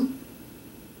things true?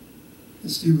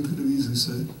 And Stephen could have easily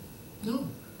said, no.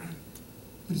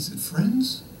 But he said,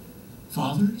 friends,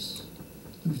 fathers,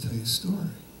 let me tell you a story.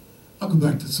 I'll go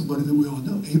back to somebody that we all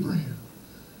know, Abraham.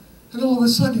 And all of a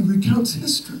sudden he recounts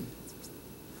history.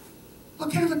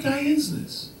 What kind of a guy is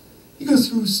this? He goes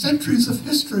through centuries of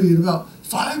history in about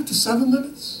 5 to 7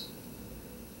 minutes.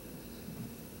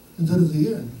 And then at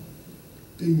the end,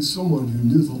 being someone who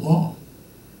knew the law,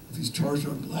 if he's charged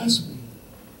on blasphemy,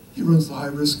 he runs the high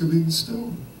risk of being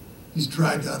stoned. He's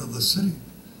dragged out of the city.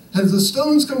 And as the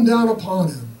stones come down upon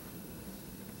him,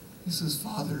 he says,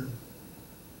 Father,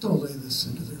 don't lay this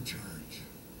into their charge.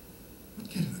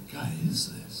 What kind of a guy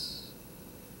is this?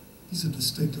 He's a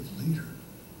distinctive leader.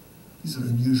 He's an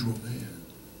unusual man.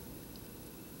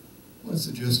 I want to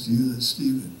suggest to you that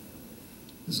Stephen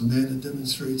is a man that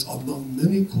demonstrates, among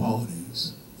many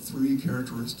qualities, 3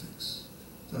 characteristics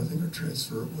that I think are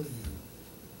transferable to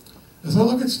you. As I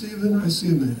look at Stephen, I see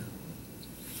a man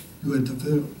who had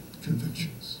developed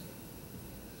convictions.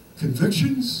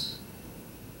 Convictions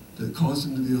that caused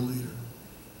him to be a leader.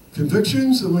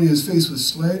 Convictions that when he was faced with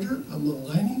slander and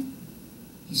maligning,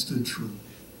 he stood true.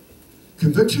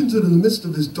 Convictions that in the midst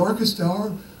of his darkest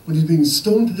hour, when he's being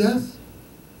stoned to death,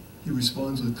 he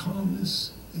responds with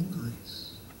calmness and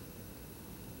grace.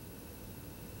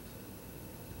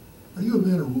 Are you a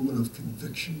man or woman of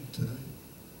conviction today?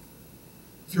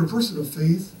 If you're a person of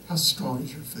faith, how strong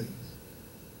is your faith?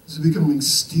 Is it becoming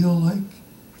steel-like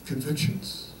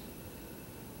convictions?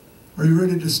 Are you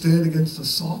ready to stand against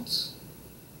assaults,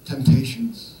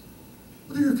 temptations?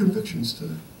 What are your convictions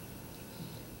today?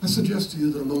 I suggest to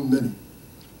you that among many,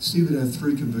 Stephen had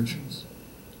 3 convictions.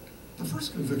 The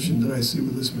first conviction that I see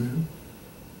with this man,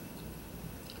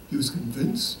 he was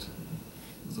convinced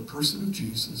of the person of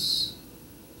Jesus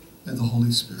and the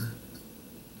Holy Spirit.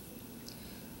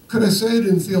 Could I say it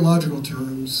in theological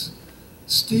terms?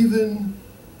 Stephen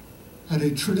had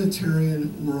a Trinitarian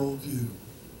worldview.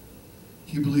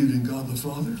 He believed in God the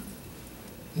Father,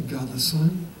 and God the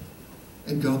Son,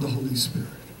 and God the Holy Spirit.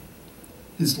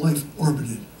 His life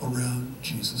orbited around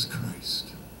Jesus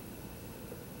Christ.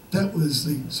 That was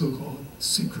the so-called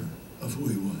secret of who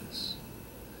he was.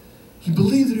 He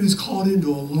believed that he was called into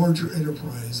a larger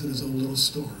enterprise than his own little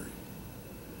story.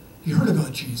 He heard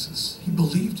about Jesus. He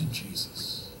believed in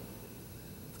Jesus.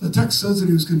 The text says that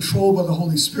he was controlled by the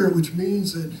Holy Spirit, which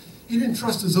means that he didn't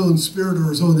trust his own spirit or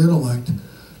his own intellect,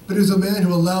 but he was a man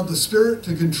who allowed the Spirit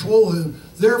to control him.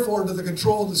 Therefore, under the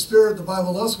control of the Spirit, the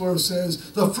Bible elsewhere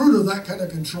says, the fruit of that kind of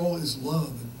control is love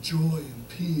and joy and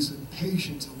peace and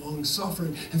patience and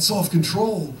long-suffering and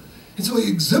self-control. And so he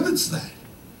exhibits that.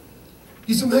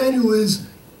 He's a man who is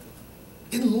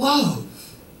in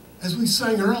love, as we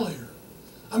sang earlier.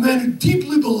 A man who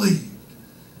deeply believed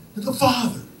in the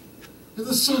Father, in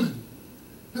the Son,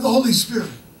 in the Holy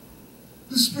Spirit.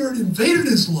 The Spirit invaded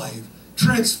his life,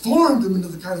 transformed him into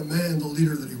the kind of man, the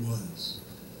leader that he was.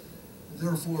 And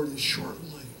therefore, in his short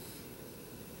life,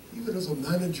 even as a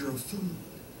manager of food,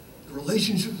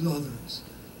 relationships with others,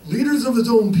 leaders of his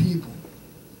own people,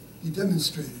 he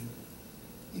demonstrated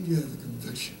he had the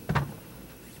conviction.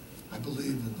 I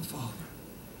believe in the Father,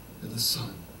 and the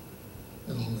Son,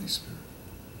 and the Holy Spirit.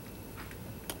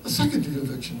 The second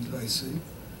conviction that I see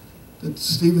that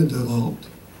Stephen developed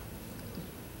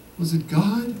was that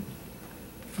God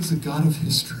is a God of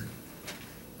history.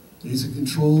 And he's in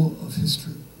control of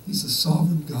history. He's the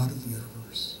sovereign God of the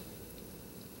universe.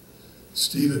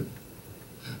 Stephen,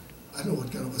 I don't know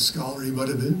what kind of a scholar he might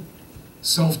have been.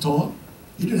 Self-taught.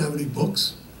 He didn't have any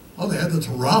books. Oh, they had the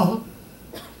Torah,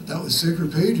 but that was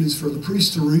sacred pages for the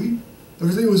priest to read.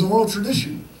 Everything was oral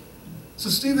tradition. So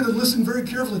Stephen had listened very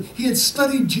carefully. He had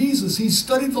studied Jesus. He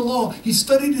studied the law. He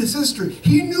studied his history.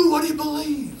 He knew what he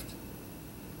believed.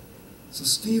 So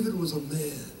Stephen was a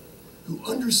man who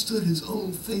understood his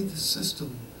own faith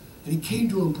system, and he came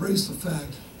to embrace the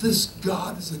fact this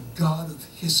God is a God of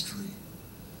history,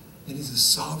 and he's a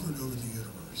sovereign over the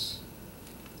universe.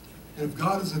 And if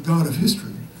God is a God of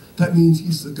history, that means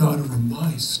he's the God over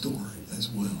my story as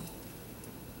well.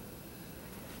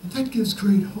 And that gives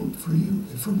great hope for you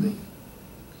and for me.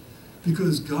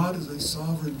 Because God is a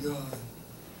sovereign God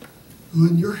who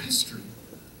in your history,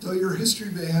 though your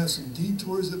history may have some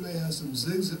detours, it may have some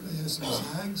zigs, it may have some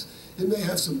zags, it may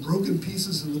have some broken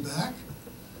pieces in the back,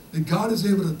 that God is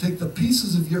able to take the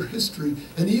pieces of your history,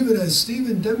 and even as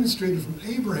Stephen demonstrated from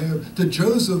Abraham to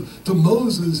Joseph to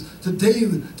Moses to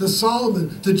David to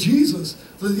Solomon to Jesus,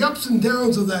 the ups and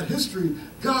downs of that history,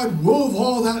 God wove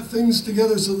all that things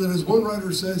together so that, as one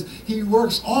writer says, he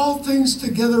works all things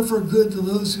together for good to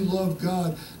those who love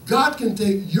God. God can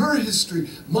take your history,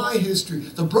 my history,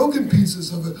 the broken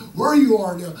pieces of it, where you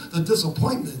are now, the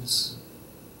disappointments.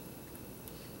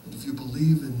 And if you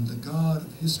believe in the God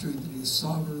of history, that he is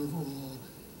sovereign over all,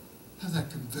 have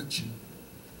that conviction.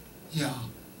 Yeah,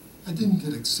 I didn't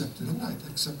get accepted. I'm not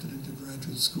accepted into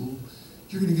graduate school.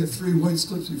 You're going to get 3 white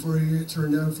slips before you get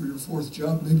turned down for your 4th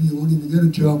job. Maybe you won't even get a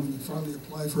job when you finally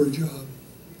apply for a job.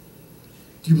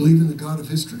 Do you believe in the God of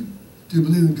history? Do you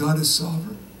believe in God is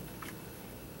sovereign?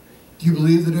 Do you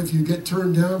believe that if you get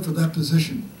turned down for that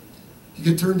position, you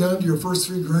get turned down to your first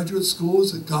 3 graduate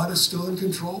schools, that God is still in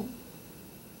control?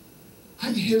 How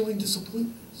are you handling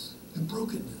disappointments and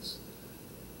brokenness?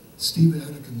 Stephen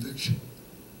had a conviction.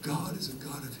 God is a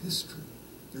God of history.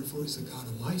 Therefore, he's the God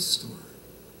of my story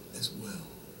as well.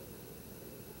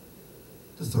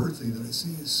 The third thing that I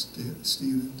see is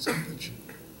Stephen's conviction.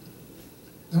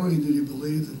 Not only did he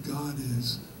believe that God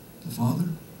is the Father,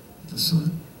 the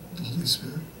Son, the Holy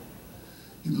Spirit,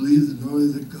 he believed that not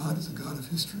only that God is a God of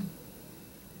history,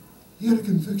 he had a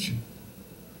conviction.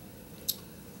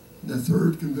 And that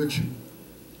third conviction,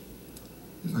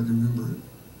 if I can remember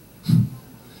it,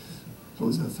 what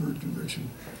was that third conviction?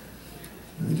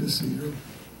 Let me just see here.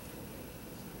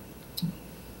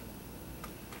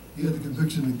 He had the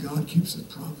conviction that God keeps his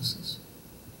promises.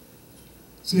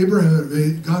 See,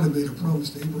 God had made a promise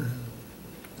to Abraham.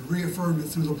 He reaffirmed it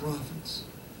through the prophets.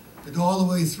 And all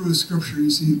the way through Scripture, you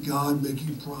see God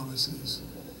making promises.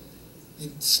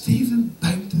 And Stephen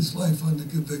banked his life on the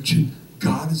conviction,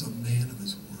 God is a man of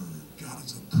his word. God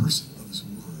is a person of his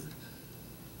word.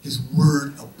 His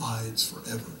word abides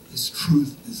forever. His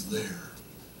truth is there.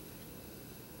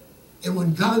 And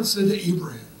when God said to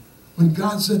Abraham, when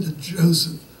God said to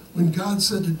Joseph, when God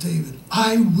said to David,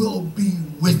 I will be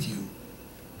with you,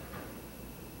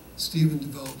 Stephen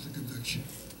developed a conviction.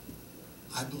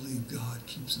 I believe God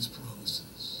keeps his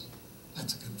promises.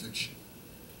 That's a conviction.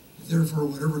 And therefore,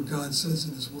 whatever God says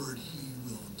in his word, he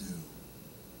will do.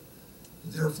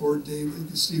 And therefore,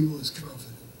 Stephen was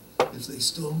confident. If they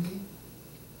stone me,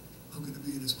 I'm going to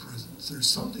be in his presence. There's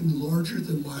something larger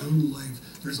than my own life.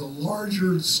 There's a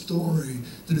larger story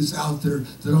that is out there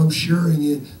that I'm sharing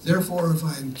in. Therefore, if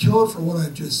I am killed for what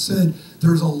I've just said,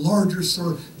 there's a larger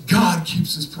story. God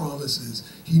keeps his promises.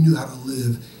 He knew how to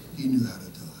live. He knew how to die.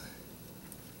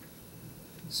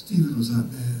 Stephen was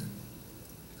that man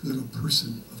who had a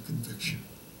person of conviction.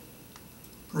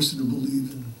 A person who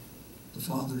believed in the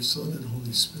Father, Son, and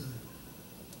Holy Spirit.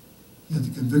 He had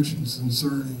the convictions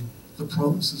concerning the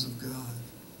promises of God.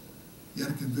 He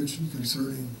had a conviction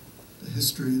concerning the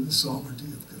history and the sovereignty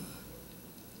of God.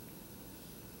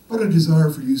 What a desire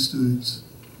for you students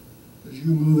as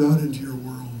you move out into your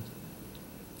world,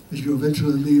 as you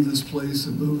eventually leave this place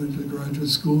and move into graduate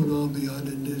school and on beyond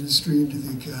into industry, into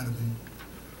the academy,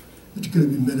 that you're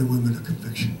going to be men and women of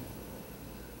conviction.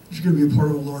 That you're going to be a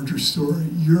part of a larger story.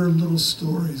 Your little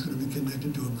story is going to be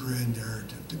connected to a grand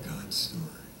narrative, to God's story.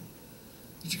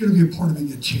 That you're going to be a part of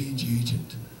being a change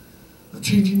agent, of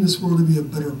changing this world to be a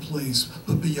better place.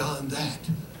 But beyond that,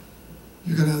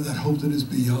 you're going to have that hope that is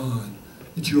beyond,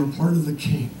 that you are part of the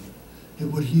King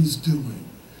and what he's doing,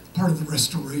 part of the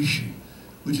restoration,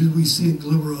 which is we see a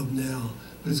glimmer of now,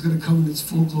 but it's going to come in its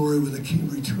full glory when the King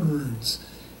returns.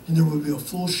 And there will be a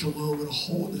full shalom and a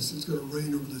wholeness that's going to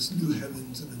reign over this new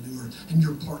heavens and a new earth. And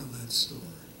you're part of that story.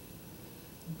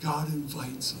 God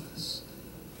invites us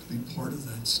to be part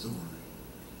of that story.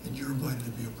 And you're invited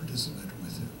to be a participant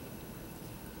with him.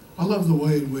 I love the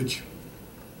way in which,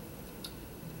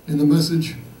 in the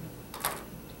message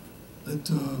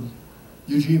that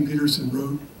Eugene Peterson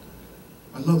wrote,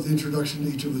 I love the introduction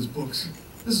to each of his books.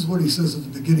 This is what he says at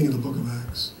the beginning of the book of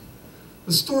Acts.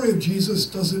 The story of Jesus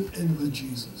doesn't end with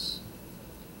Jesus.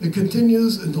 It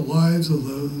continues in the lives of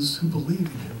those who believe in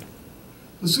him.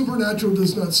 The supernatural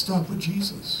does not stop with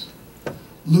Jesus.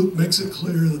 Luke makes it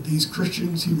clear that these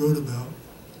Christians he wrote about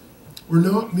were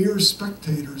not mere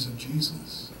spectators of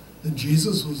Jesus. And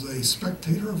Jesus was a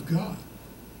spectator of God.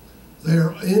 They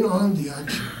are in on the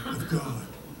action of God.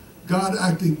 God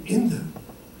acting in them.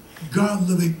 God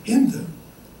living in them.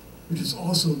 Which is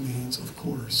also means, of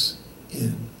course,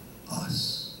 in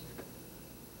us.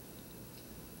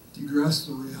 Do you grasp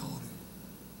the reality?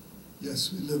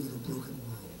 Yes, we live in a broken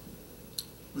world.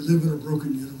 We live in a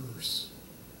broken universe.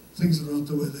 Things are not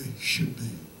the way they should be.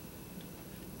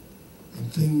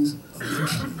 And things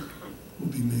eventually will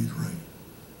be made right.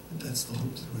 And that's the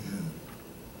hope that we have.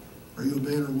 Are you a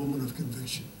man or woman of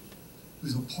conviction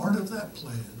who's a part of that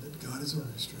plan that God is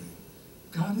orchestrating?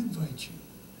 God invites you,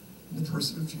 in the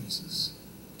person of Jesus,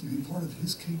 to be part of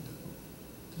his kingdom,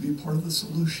 to be part of the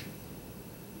solution,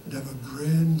 and have a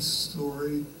grand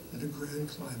story and a grand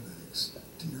climax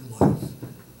to your life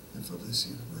and for this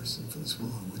universe and for this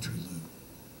world in which we live.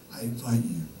 I invite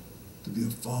you to be a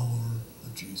follower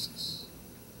of Jesus.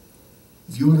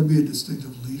 If you want to be a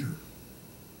distinctive leader,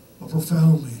 a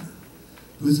profound leader,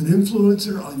 who is an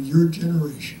influencer on your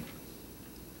generation,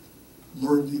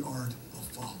 learn the art of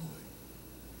following.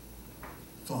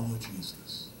 Follow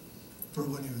Jesus. For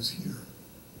when he was here,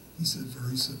 he said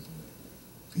very simply,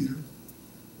 Peter,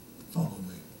 follow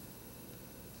me.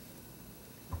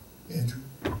 Andrew,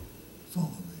 follow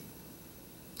me.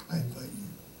 I invite you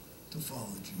to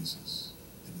follow Jesus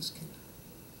in his kingdom.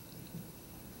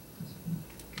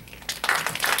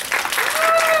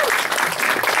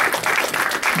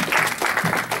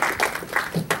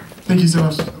 Thank you so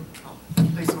much.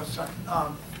 Thanks so much, Chuck.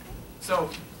 So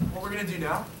what we're going to do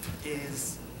now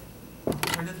is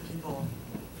turn to the people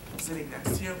sitting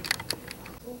next to you.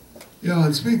 Yeah,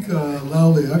 and speak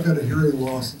loudly. I've got a hearing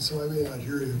loss, and so I may not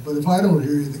hear you. But if I don't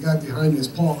hear you, the guy behind you is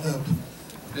Paul Epp,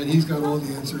 and he's got all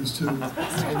the answers too. And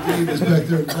Dave is back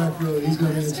there in the back row. He's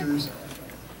got answers.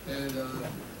 And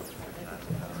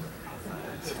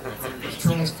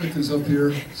Charles Fick is up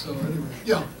here. So anyway,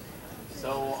 yeah.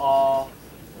 So,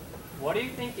 what do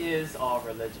you think is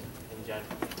religion in general?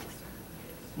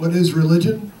 What is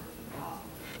religion?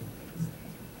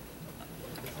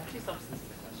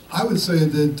 I would say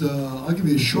that, I'll give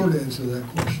you a short answer to that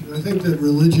question. I think that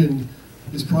religion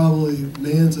is probably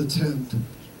man's attempt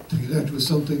to connect with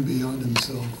something beyond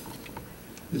himself.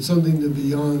 It's something to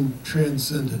beyond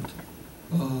transcendent.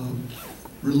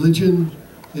 Religion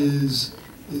is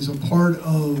a part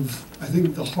of, I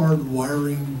think, the hard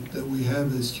wiring that we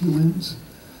have as humans.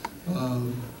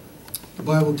 The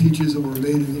Bible teaches that we're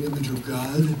made in the image of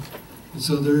God, and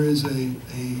so there is a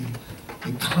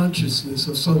consciousness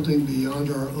of something beyond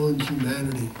our own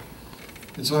humanity.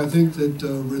 And so I think that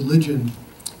religion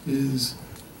is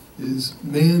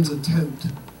man's attempt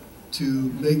to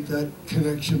make that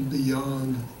connection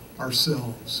beyond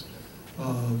ourselves.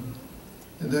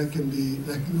 And that can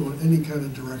go in any kind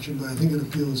of direction, but I think it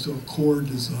appeals to a core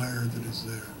desire that is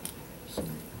there. So.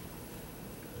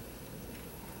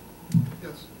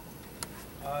 Yes?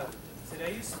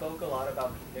 Today you spoke a lot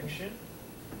about conviction,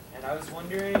 and I was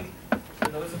wondering, for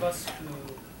those of us who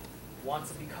want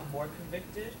to become more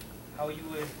convicted, how you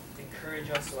would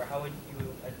encourage us, or how would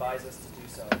you advise us to do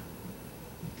so?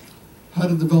 How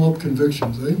to develop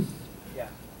convictions, eh? Yeah.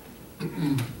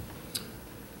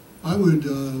 I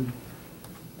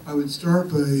would start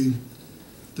by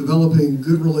developing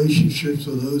good relationships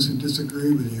with those who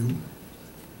disagree with you,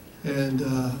 and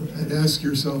ask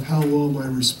yourself, how well am I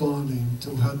responding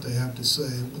to what they have to say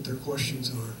and what their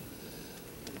questions are.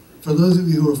 For those of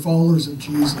you who are followers of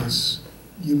Jesus,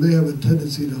 you may have a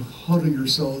tendency to huddle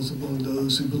yourselves among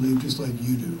those who believe just like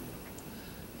you do.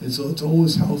 And so it's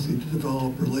always healthy to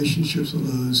develop relationships with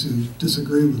those who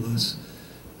disagree with us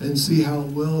and see how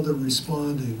well they're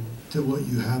responding to what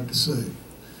you have to say.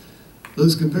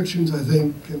 Those convictions, I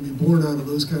think, can be born out of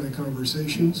those kind of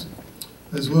conversations,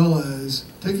 as well as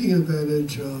taking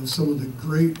advantage of some of the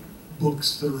great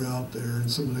books that are out there and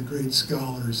some of the great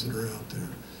scholars that are out there.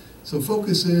 So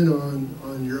focus in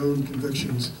on your own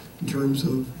convictions in terms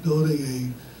of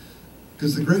building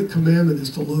because the great commandment is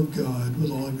to love God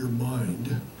with all of your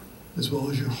mind, as well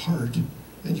as your heart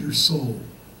and your soul.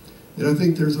 And I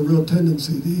think there's a real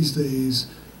tendency these days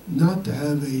not to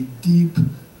have a deep,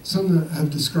 some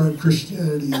have described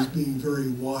Christianity as being very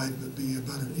wide, but being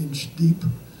about an inch deep.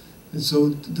 And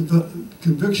so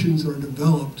convictions are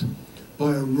developed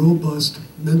by a robust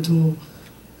mental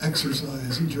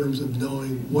exercise in terms of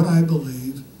knowing what I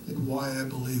believe and why I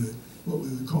believe it, what we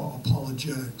would call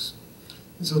apologetics.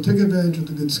 And so take advantage of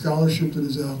the good scholarship that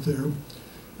is out there,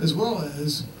 as well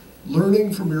as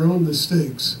learning from your own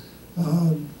mistakes.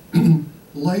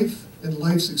 Life and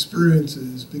life's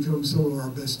experiences become some of our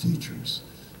best teachers.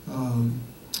 And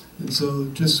so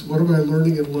just what am I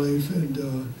learning in life,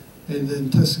 and then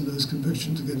testing those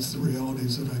convictions against the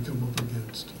realities that I come up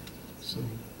against. So,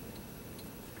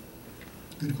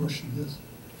 good question, yes?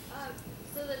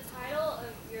 So the title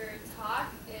of your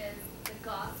talk is The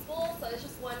Gospel, so I was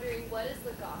just wondering, what is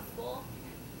the gospel?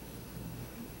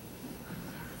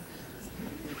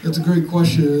 That's a great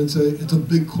question. It's a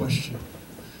big question.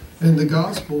 And the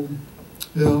gospel,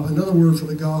 another word for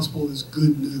the gospel is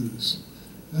good news.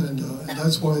 And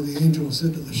that's why the angel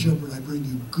said to the shepherd, I bring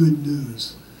you good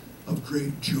news of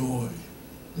great joy.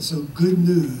 And so good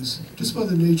news, just by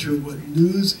the nature of what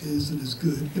news is that is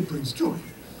good, it brings joy.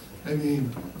 I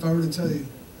mean, if I were to tell you,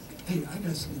 hey, I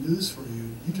got some news for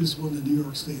you. You just won the New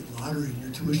York State lottery and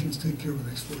your tuition's taken care of the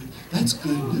next 4 years. That's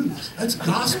good news. That's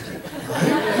gospel,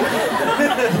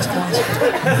 right? That's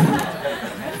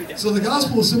gospel. So the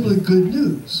gospel is simply good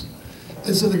news.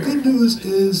 And so the good news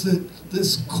is that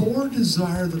this core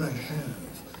desire that I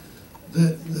have,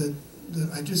 that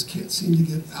I just can't seem to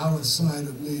get out of sight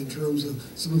of me in terms of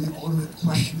some of the ultimate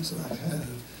questions that I have,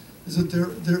 is that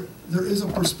there is a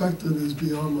perspective that is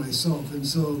beyond myself. And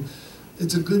so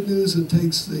it's a good news that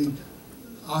takes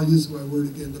I'll use my word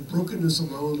again, the brokenness of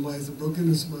my own life, the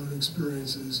brokenness of my own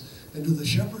experiences, and to the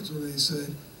shepherds when they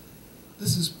said,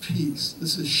 this is peace,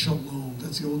 this is shalom.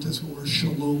 That's the Old Testament word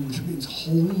shalom, which means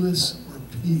wholeness or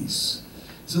peace.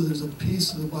 So there's a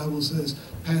peace that the Bible says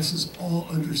passes all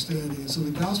understanding. And so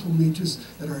the gospel meets us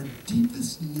at our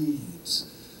deepest needs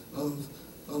of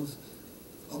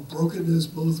brokenness,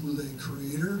 both with a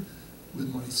creator,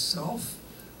 with myself.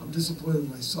 I'm disappointed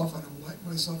with myself. I don't like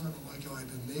myself. I don't like how I've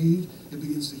been made. It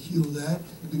begins to heal that.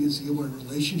 It begins to heal my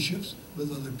relationships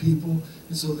with other people.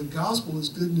 And so the gospel is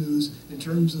good news in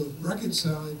terms of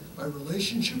reconciling my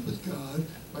relationship with God,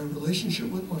 my relationship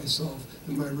with myself,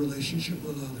 and my relationship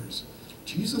with others.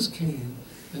 Jesus came,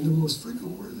 and the most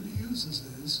frequent word that he uses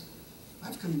is,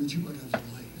 I've come that you might have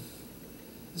life.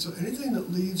 And so anything that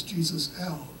leaves Jesus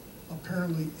out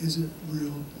apparently isn't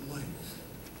real life.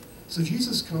 So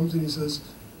Jesus comes and he says,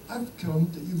 I've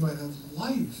come that you might have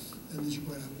life and that you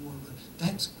might have more of it.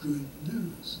 That's good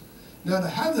news. Now to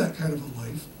have that kind of a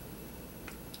life,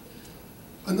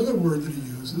 another word that he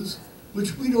uses,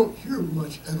 which we don't hear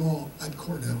much at all at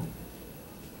Cornell,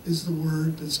 is the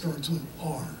word that starts with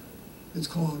R. It's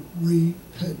called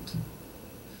repent.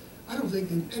 I don't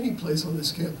think in any place on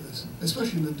this campus,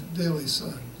 especially in the Daily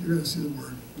Sun, you're going to see the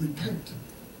word repent.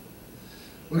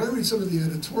 When I read some of the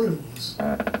editorials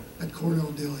at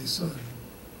Cornell Daily Sun,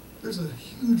 there's a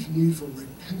huge need for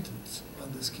repentance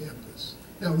on this campus.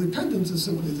 Now, repentance is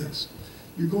simply this.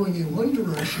 You're going in one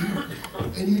direction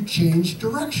and you change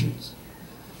directions.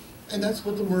 And that's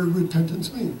what the word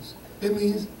repentance means. It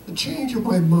means the change of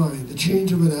my mind, the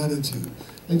change of an attitude.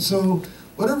 And so,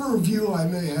 whatever view I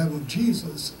may have of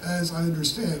Jesus, as I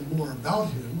understand more about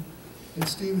him, and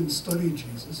Stephen studied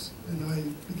Jesus, and I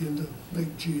begin to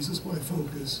make Jesus my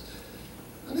focus,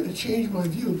 I'm going to change my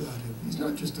view about him. He's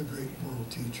not just a great moral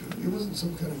teacher. He wasn't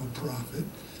some kind of a prophet.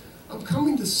 I'm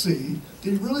coming to see that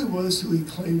he really was who he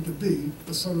claimed to be,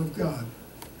 the Son of God.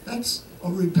 That's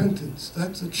a repentance.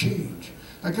 That's a change.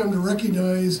 I come to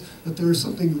recognize that there is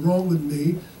something wrong with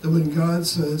me, that when God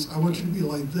says, I want you to be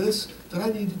like this, that I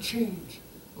need to change.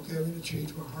 Okay, I'm going to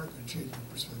change my heart, I'm going to change my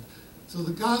perspective. So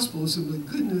the gospel is simply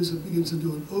good news that begins to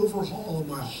do an overhaul of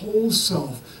my whole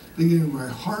self, beginning with my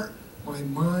heart, my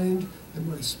mind, and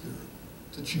my spirit.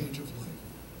 It's a change of life.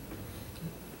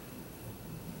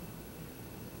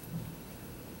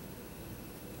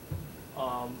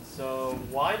 So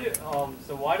why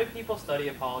do people study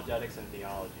apologetics and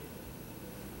theology?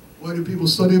 Why do people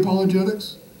study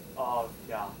apologetics?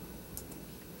 Yeah.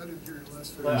 I didn't hear your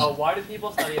last phrase. Why do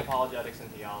people study apologetics and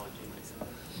theology?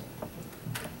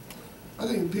 I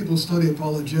think people study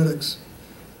apologetics,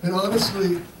 and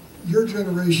honestly, your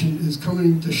generation is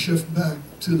coming to shift back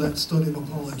to that study of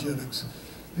apologetics,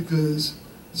 because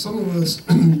some of us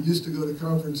used to go to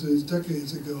conferences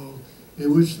decades ago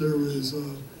in which there was,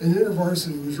 an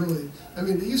InterVarsity was really, I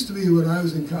mean, it used to be when I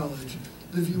was in college,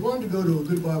 that if you wanted to go to a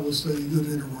good Bible study, you go to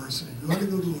InterVarsity. If you wanted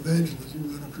to go to evangelism, you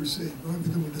go to Crusade. If you want to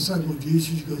become a disciple of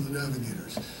Jesus, you go to the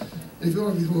Navigators. And if you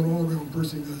want to become an all-around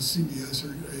person, you go to CBS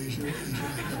or Asia.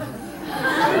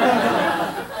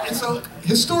 And so,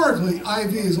 historically,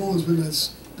 IV has always been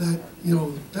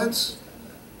that's,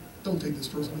 don't take this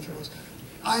personally, Charles.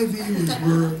 IV was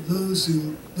where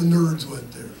the nerds went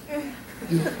there.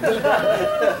 You know,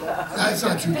 that's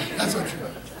not true. That's not true.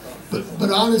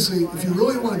 But honestly, if you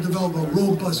really want to develop a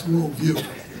robust worldview,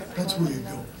 that's where you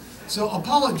go. So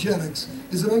apologetics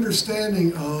is an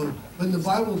understanding of when the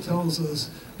Bible tells us,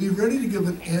 be ready to give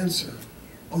an answer,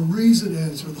 a reasoned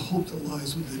answer, the hope that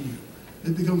lies within you.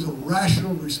 It becomes a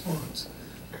rational response.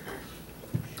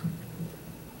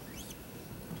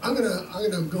 I'm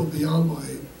gonna go beyond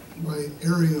my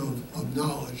area of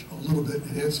knowledge a little bit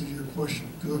in answer to your question,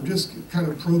 because I'm just kind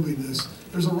of probing this.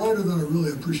 There's a writer that I really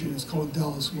appreciate. It's called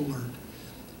Dallas Willard.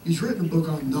 He's written a book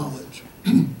on knowledge.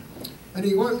 And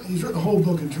he's written a whole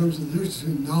book in terms of the difference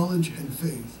between knowledge and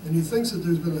faith. And he thinks that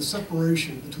there's been a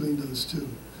separation between those two.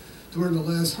 To where in the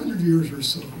last 100 years or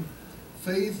so,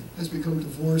 faith has become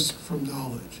divorced from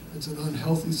knowledge. It's an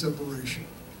unhealthy separation.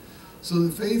 So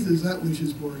the faith is that which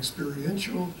is more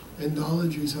experiential, and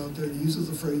knowledge is out there. And he uses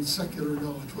the phrase secular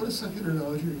knowledge. What is secular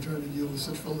knowledge? You're trying to deal with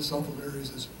such philosophical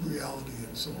areas as reality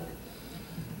and so on.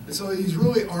 And so he's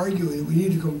really arguing that we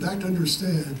need to come back to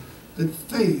understand that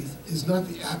faith is not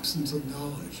the absence of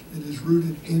knowledge. It is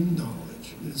rooted in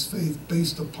knowledge. It is faith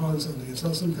based upon something. It's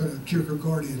not some kind of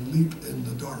Kierkegaardian leap in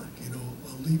the dark,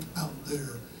 a leap out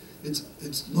there. It's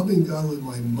loving God with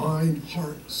my mind,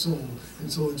 heart, soul.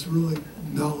 And so it's really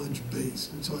knowledge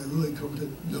based. And so I really come to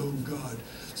know God.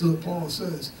 So that Paul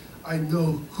says, I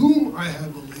know whom I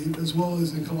have believed, as well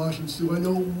as in Colossians 2, I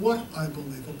know what I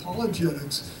believe.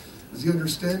 Apologetics is the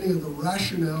understanding of the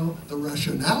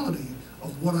rationality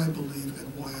of what I believe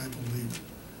and why I believe it.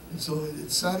 And so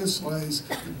it satisfies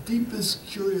the deepest,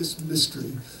 curious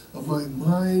mystery of my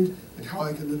mind and how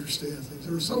I can understand things.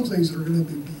 There are some things that are going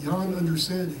to be beyond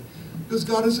understanding because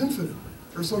God is infinite.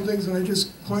 There are some things that I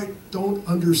just quite don't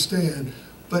understand.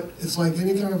 But it's like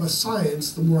any kind of a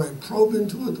science, the more I probe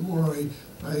into it, the more I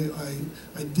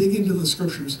dig into the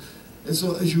scriptures. And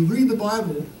so as you read the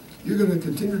Bible, you're going to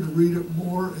continue to read it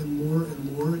more and more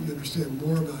and more. You understand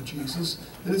more about Jesus.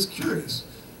 And it's curious.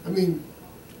 I mean,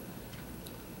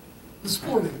 this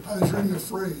morning I was reading a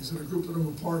phrase in a group that I'm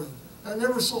a part of. I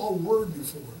never saw a word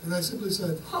before. And I simply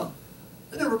said, I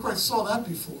never quite saw that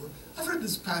before. I've read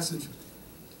this passage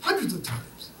hundreds of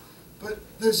times. But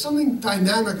there's something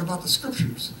dynamic about the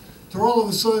scriptures. To all of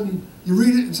a sudden, you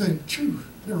read it and say, phew,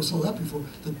 never saw that before.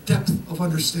 The depth of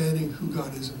understanding who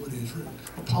God is and what he has written.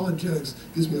 Apologetics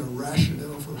gives me a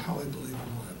rationale for how I believe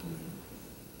and why I believe it.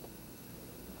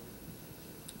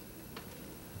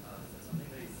 Something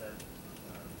that you said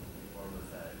before was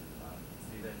that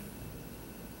Stephen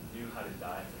knew how to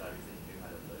die so that he knew how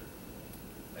to live.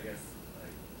 I guess,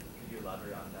 could you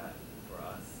elaborate on that for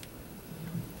us?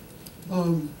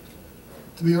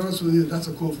 To be honest with you, that's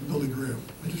a quote from Billy Graham.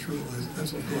 I just realized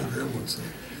that's what Billy Graham once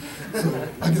said. So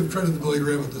I give credit to Billy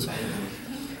Graham at this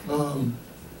point.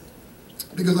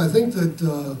 Because I think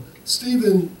that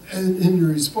Stephen, in your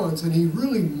response, and he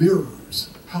really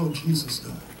mirrors how Jesus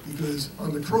died. Because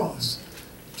on the cross,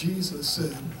 Jesus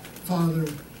said, Father,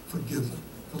 forgive them,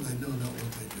 for they know not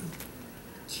what they do.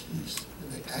 Jeez.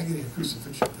 And the agony of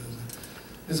crucifixion does it.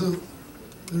 And so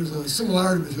there's a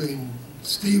similarity between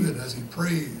Stephen as he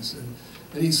prays, and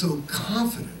he's so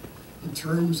confident in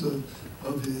terms of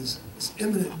his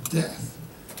imminent death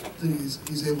that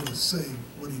he's able to say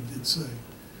what he did say.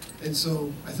 And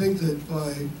so I think that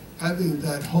by having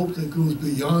that hope that goes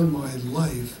beyond my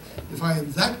life, if I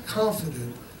am that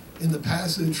confident in the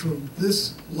passage from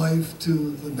this life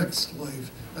to the next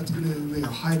life, that's going to give me a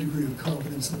high degree of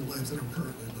confidence in the life that I'm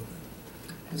currently living.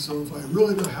 And so if I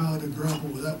really know how to grapple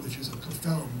with that, which is a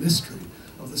profound mystery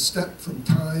of the step from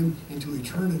time into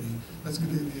eternity, that's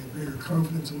going to give me a greater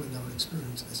confidence in what I now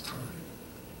experience as time.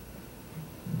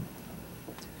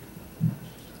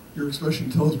 Your expression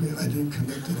tells me I didn't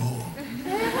connect at all.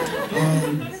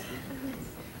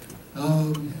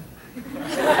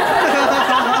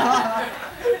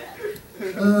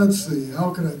 Let's see,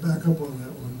 how can I back up on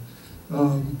that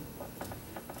one?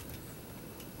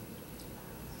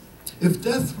 If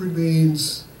death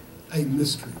remains a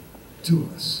mystery to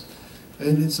us,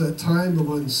 and it's a time of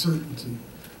uncertainty,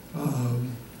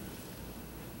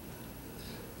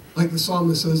 like the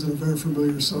psalmist says in a very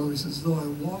familiar psalm, he says, though I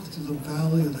walk through the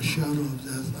valley of the shadow of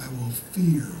death, I will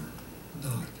fear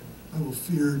not. I will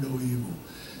fear no evil.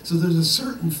 So there's a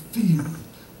certain fear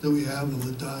that we have of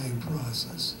the dying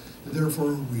process. And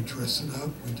therefore, we dress it up,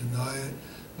 we deny it.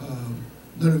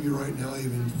 None of you right now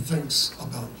even thinks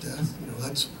about death.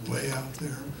 That's way out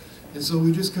there. And so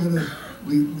we just kind of,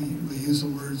 we use the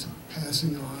words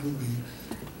passing on.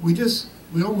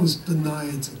 We almost deny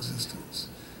its existence.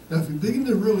 Now, if we begin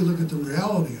to really look at the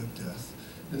reality of death,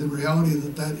 and the reality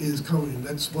that is coming,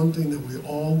 that's one thing that we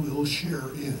all will share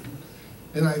in.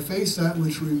 And I face that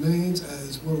which remains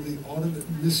as one of the ultimate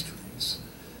mysteries.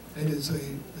 And it's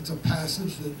a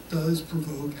passage that does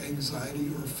provoke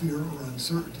anxiety or fear or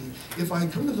uncertainty. If I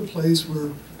come to the place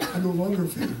where I no longer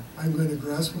fear, I'm going to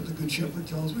grasp what the Good Shepherd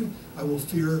tells me. I will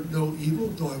fear no evil,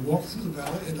 though I walk through the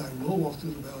valley, and I will walk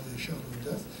through the valley of the shadow of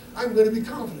death. I'm going to be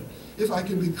confident. If I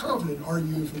can be confident,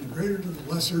 arguing from the greater to the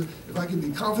lesser, if I can be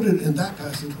confident in that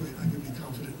passageway, I can be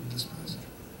confident in this passage.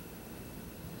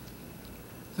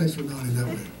 Thanks for nodding that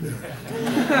way.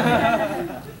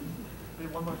 Yeah.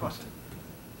 One more question.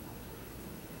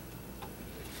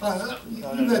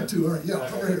 You had two. All right, yeah,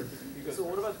 over here. So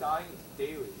what about dying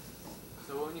daily?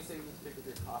 So when you say you need to pick up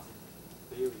your cross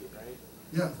daily, right?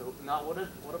 Yeah. So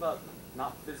what about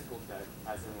not physical death,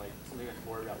 as in like something that's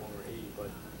worried about when we're 80, but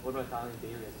what about dying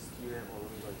daily as a student or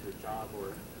when we go to a job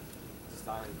or just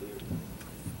dying daily?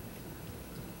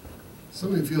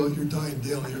 Some of you feel like you're dying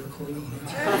daily here at Cornell, don't you?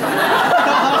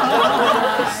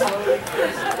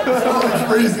 Slowly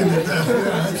freezing to death. Yeah,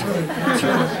 that's right.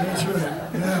 That's right.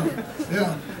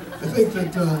 Yeah. I think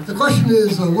that the question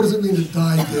is, what does it mean to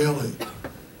die daily?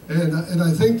 And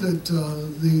I think that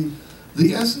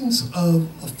the essence of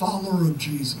a follower of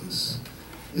Jesus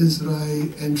is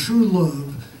that and true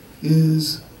love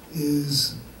is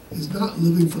not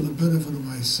living for the benefit of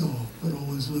myself, but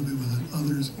always living with an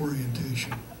others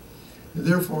orientation. And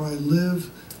therefore I live,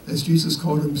 as Jesus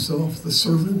called himself, the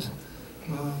servant,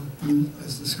 who,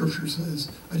 as the scripture says,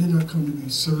 I did not come to be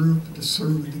served, but to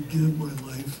serve and to give my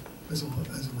life as a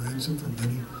ransom for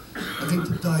many. I think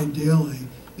to die daily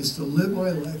is to live my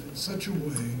life in such a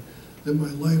way that my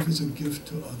life is a gift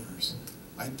to others.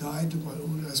 I die to my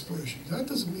own aspirations. That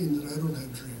doesn't mean that I don't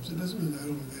have dreams. It doesn't mean that I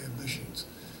don't have ambitions.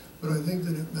 But I think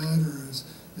that it matters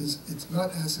is it's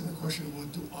not asking the question of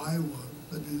what do I want,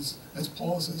 but is, as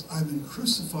Paul says, I've been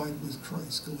crucified with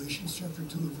Christ, Galatians chapter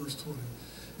 2 and verse 20.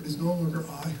 It is no longer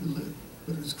I who live,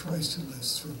 but it is Christ who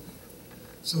lives through me.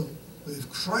 So if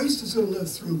Christ is going to live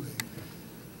through me,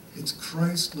 it's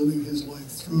Christ living his life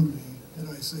through me. And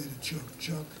I say to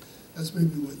Chuck, that's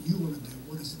maybe what you want to do.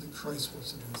 What is it that Christ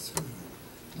wants to do through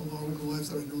you? No longer the life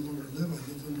that I no longer live, I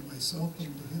live unto myself, but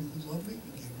unto him who loved me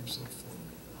and gave himself for me.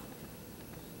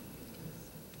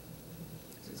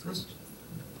 Okay, Chris?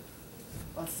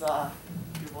 Let's do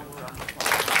one more round of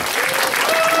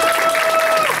applause.